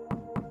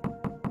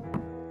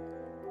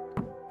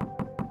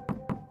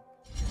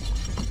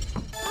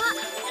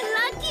 ラ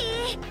ッキー。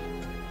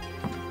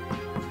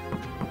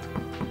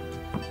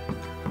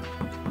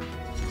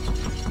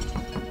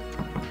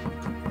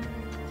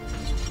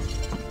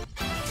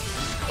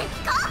敵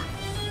か。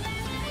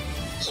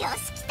よ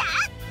し、来た。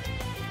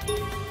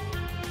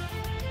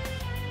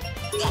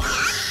行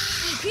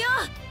くよ。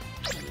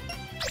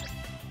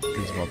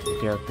 These multiple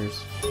characters.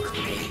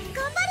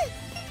 頑張る。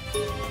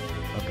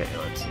 Okay,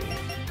 let's see.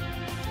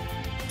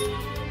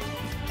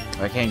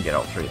 I can get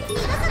all 3 of them.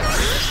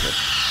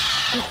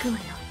 行くわよ。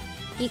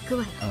行く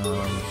わよ。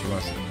 She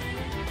wants to...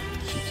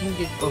 She can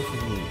get both of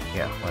me.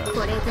 Yeah, why not?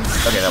 これで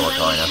Okay, that worked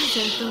fine enough.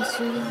 戦闘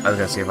終了。 I was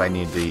gonna see if I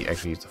need to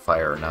actually use the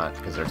fire or not,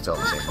 because they're still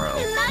in the same row.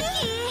 ラッ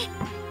キー。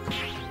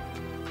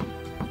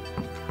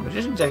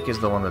 Magician deck is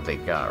the one that they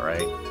got,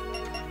 right?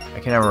 I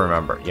can never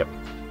remember. Yep.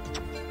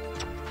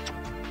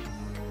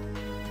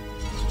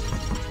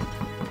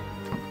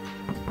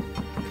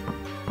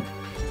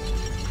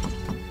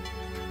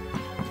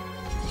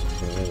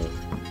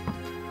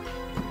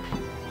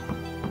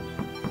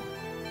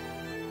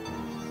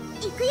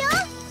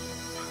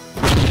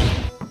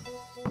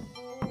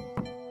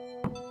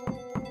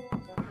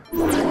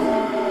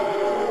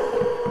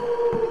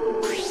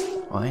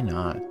 Why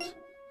not?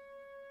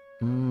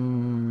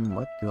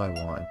 What do I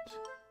want?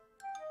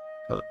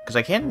 Because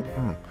I can...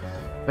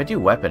 If I do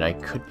weapon, I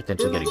could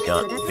potentially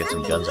get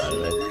some guns out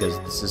of it, because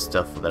this is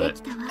stuff that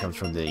it comes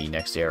from the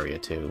next area,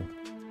 too.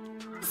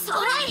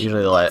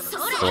 Usually the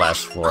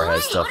last floor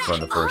has stuff from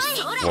the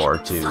first floor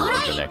to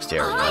the next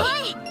area.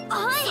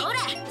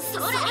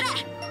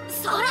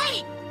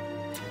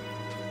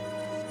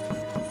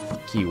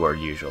 Keyword,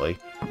 usually.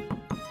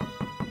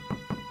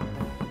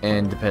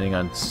 And depending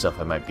on stuff,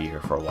 I might be here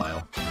for a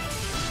while.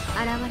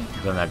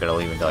 Because I'm not going to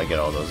leave until I get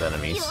all those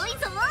enemies.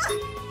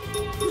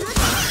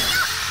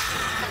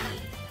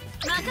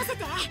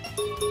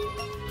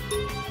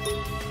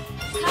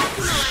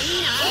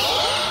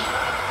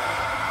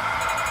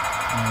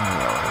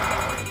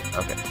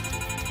 Okay.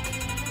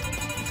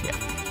 Yeah.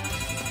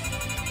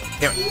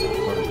 Damn it.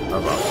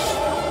 Oh, well.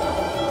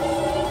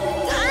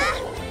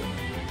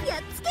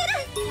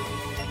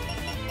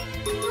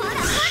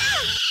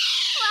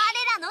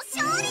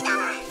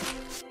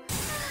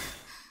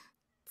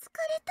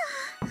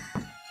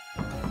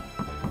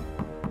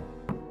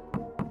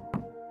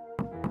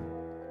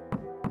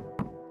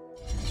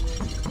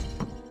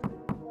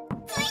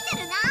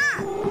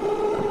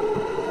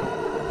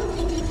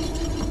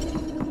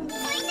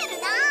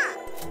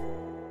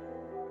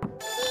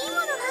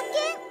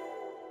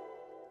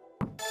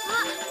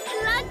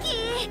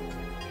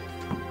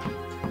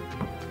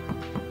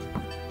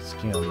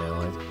 Skill mill.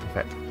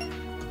 Okay.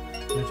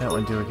 What did that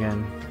one do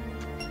again?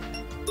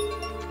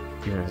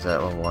 Even if it's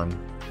at level 1.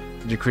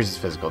 Decreases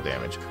physical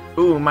damage.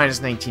 Ooh,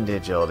 minus 19 to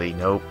agility.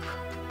 Nope.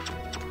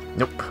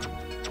 Nope.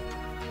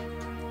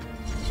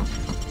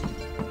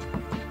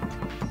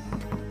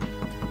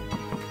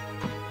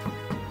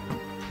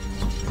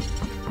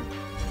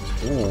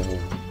 Ooh.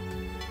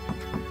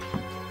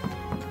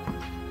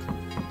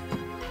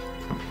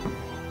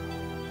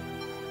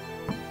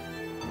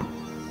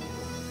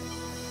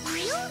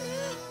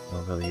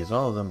 Don't really use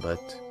all of them, but...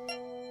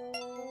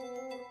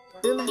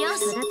 Yeah,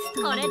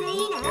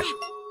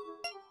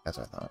 that's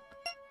what I thought.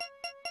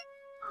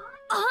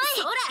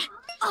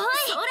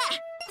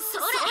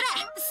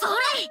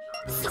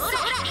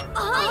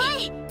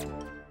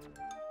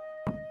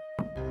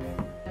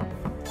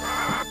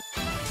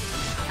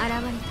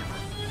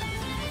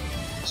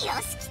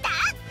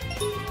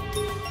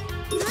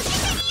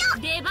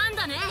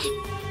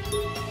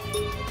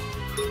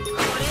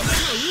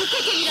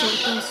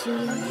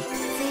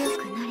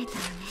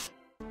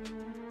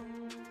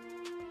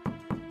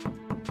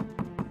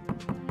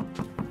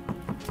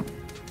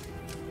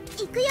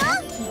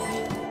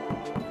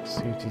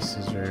 Safety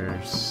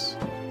scissors.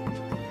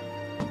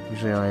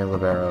 Usually only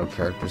libero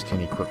characters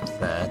can equip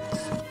that.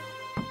 So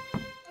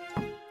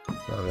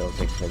I'll be able to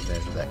take full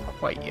advantage of that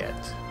quite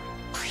yet.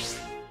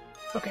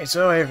 Okay,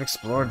 so I have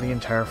explored the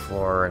entire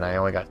floor and I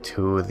only got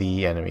 2 of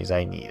the enemies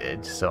I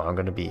needed, so I'm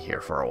going to be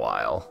here for a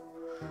while.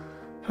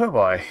 Oh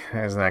boy,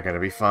 isn't that going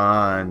to be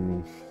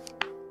fun?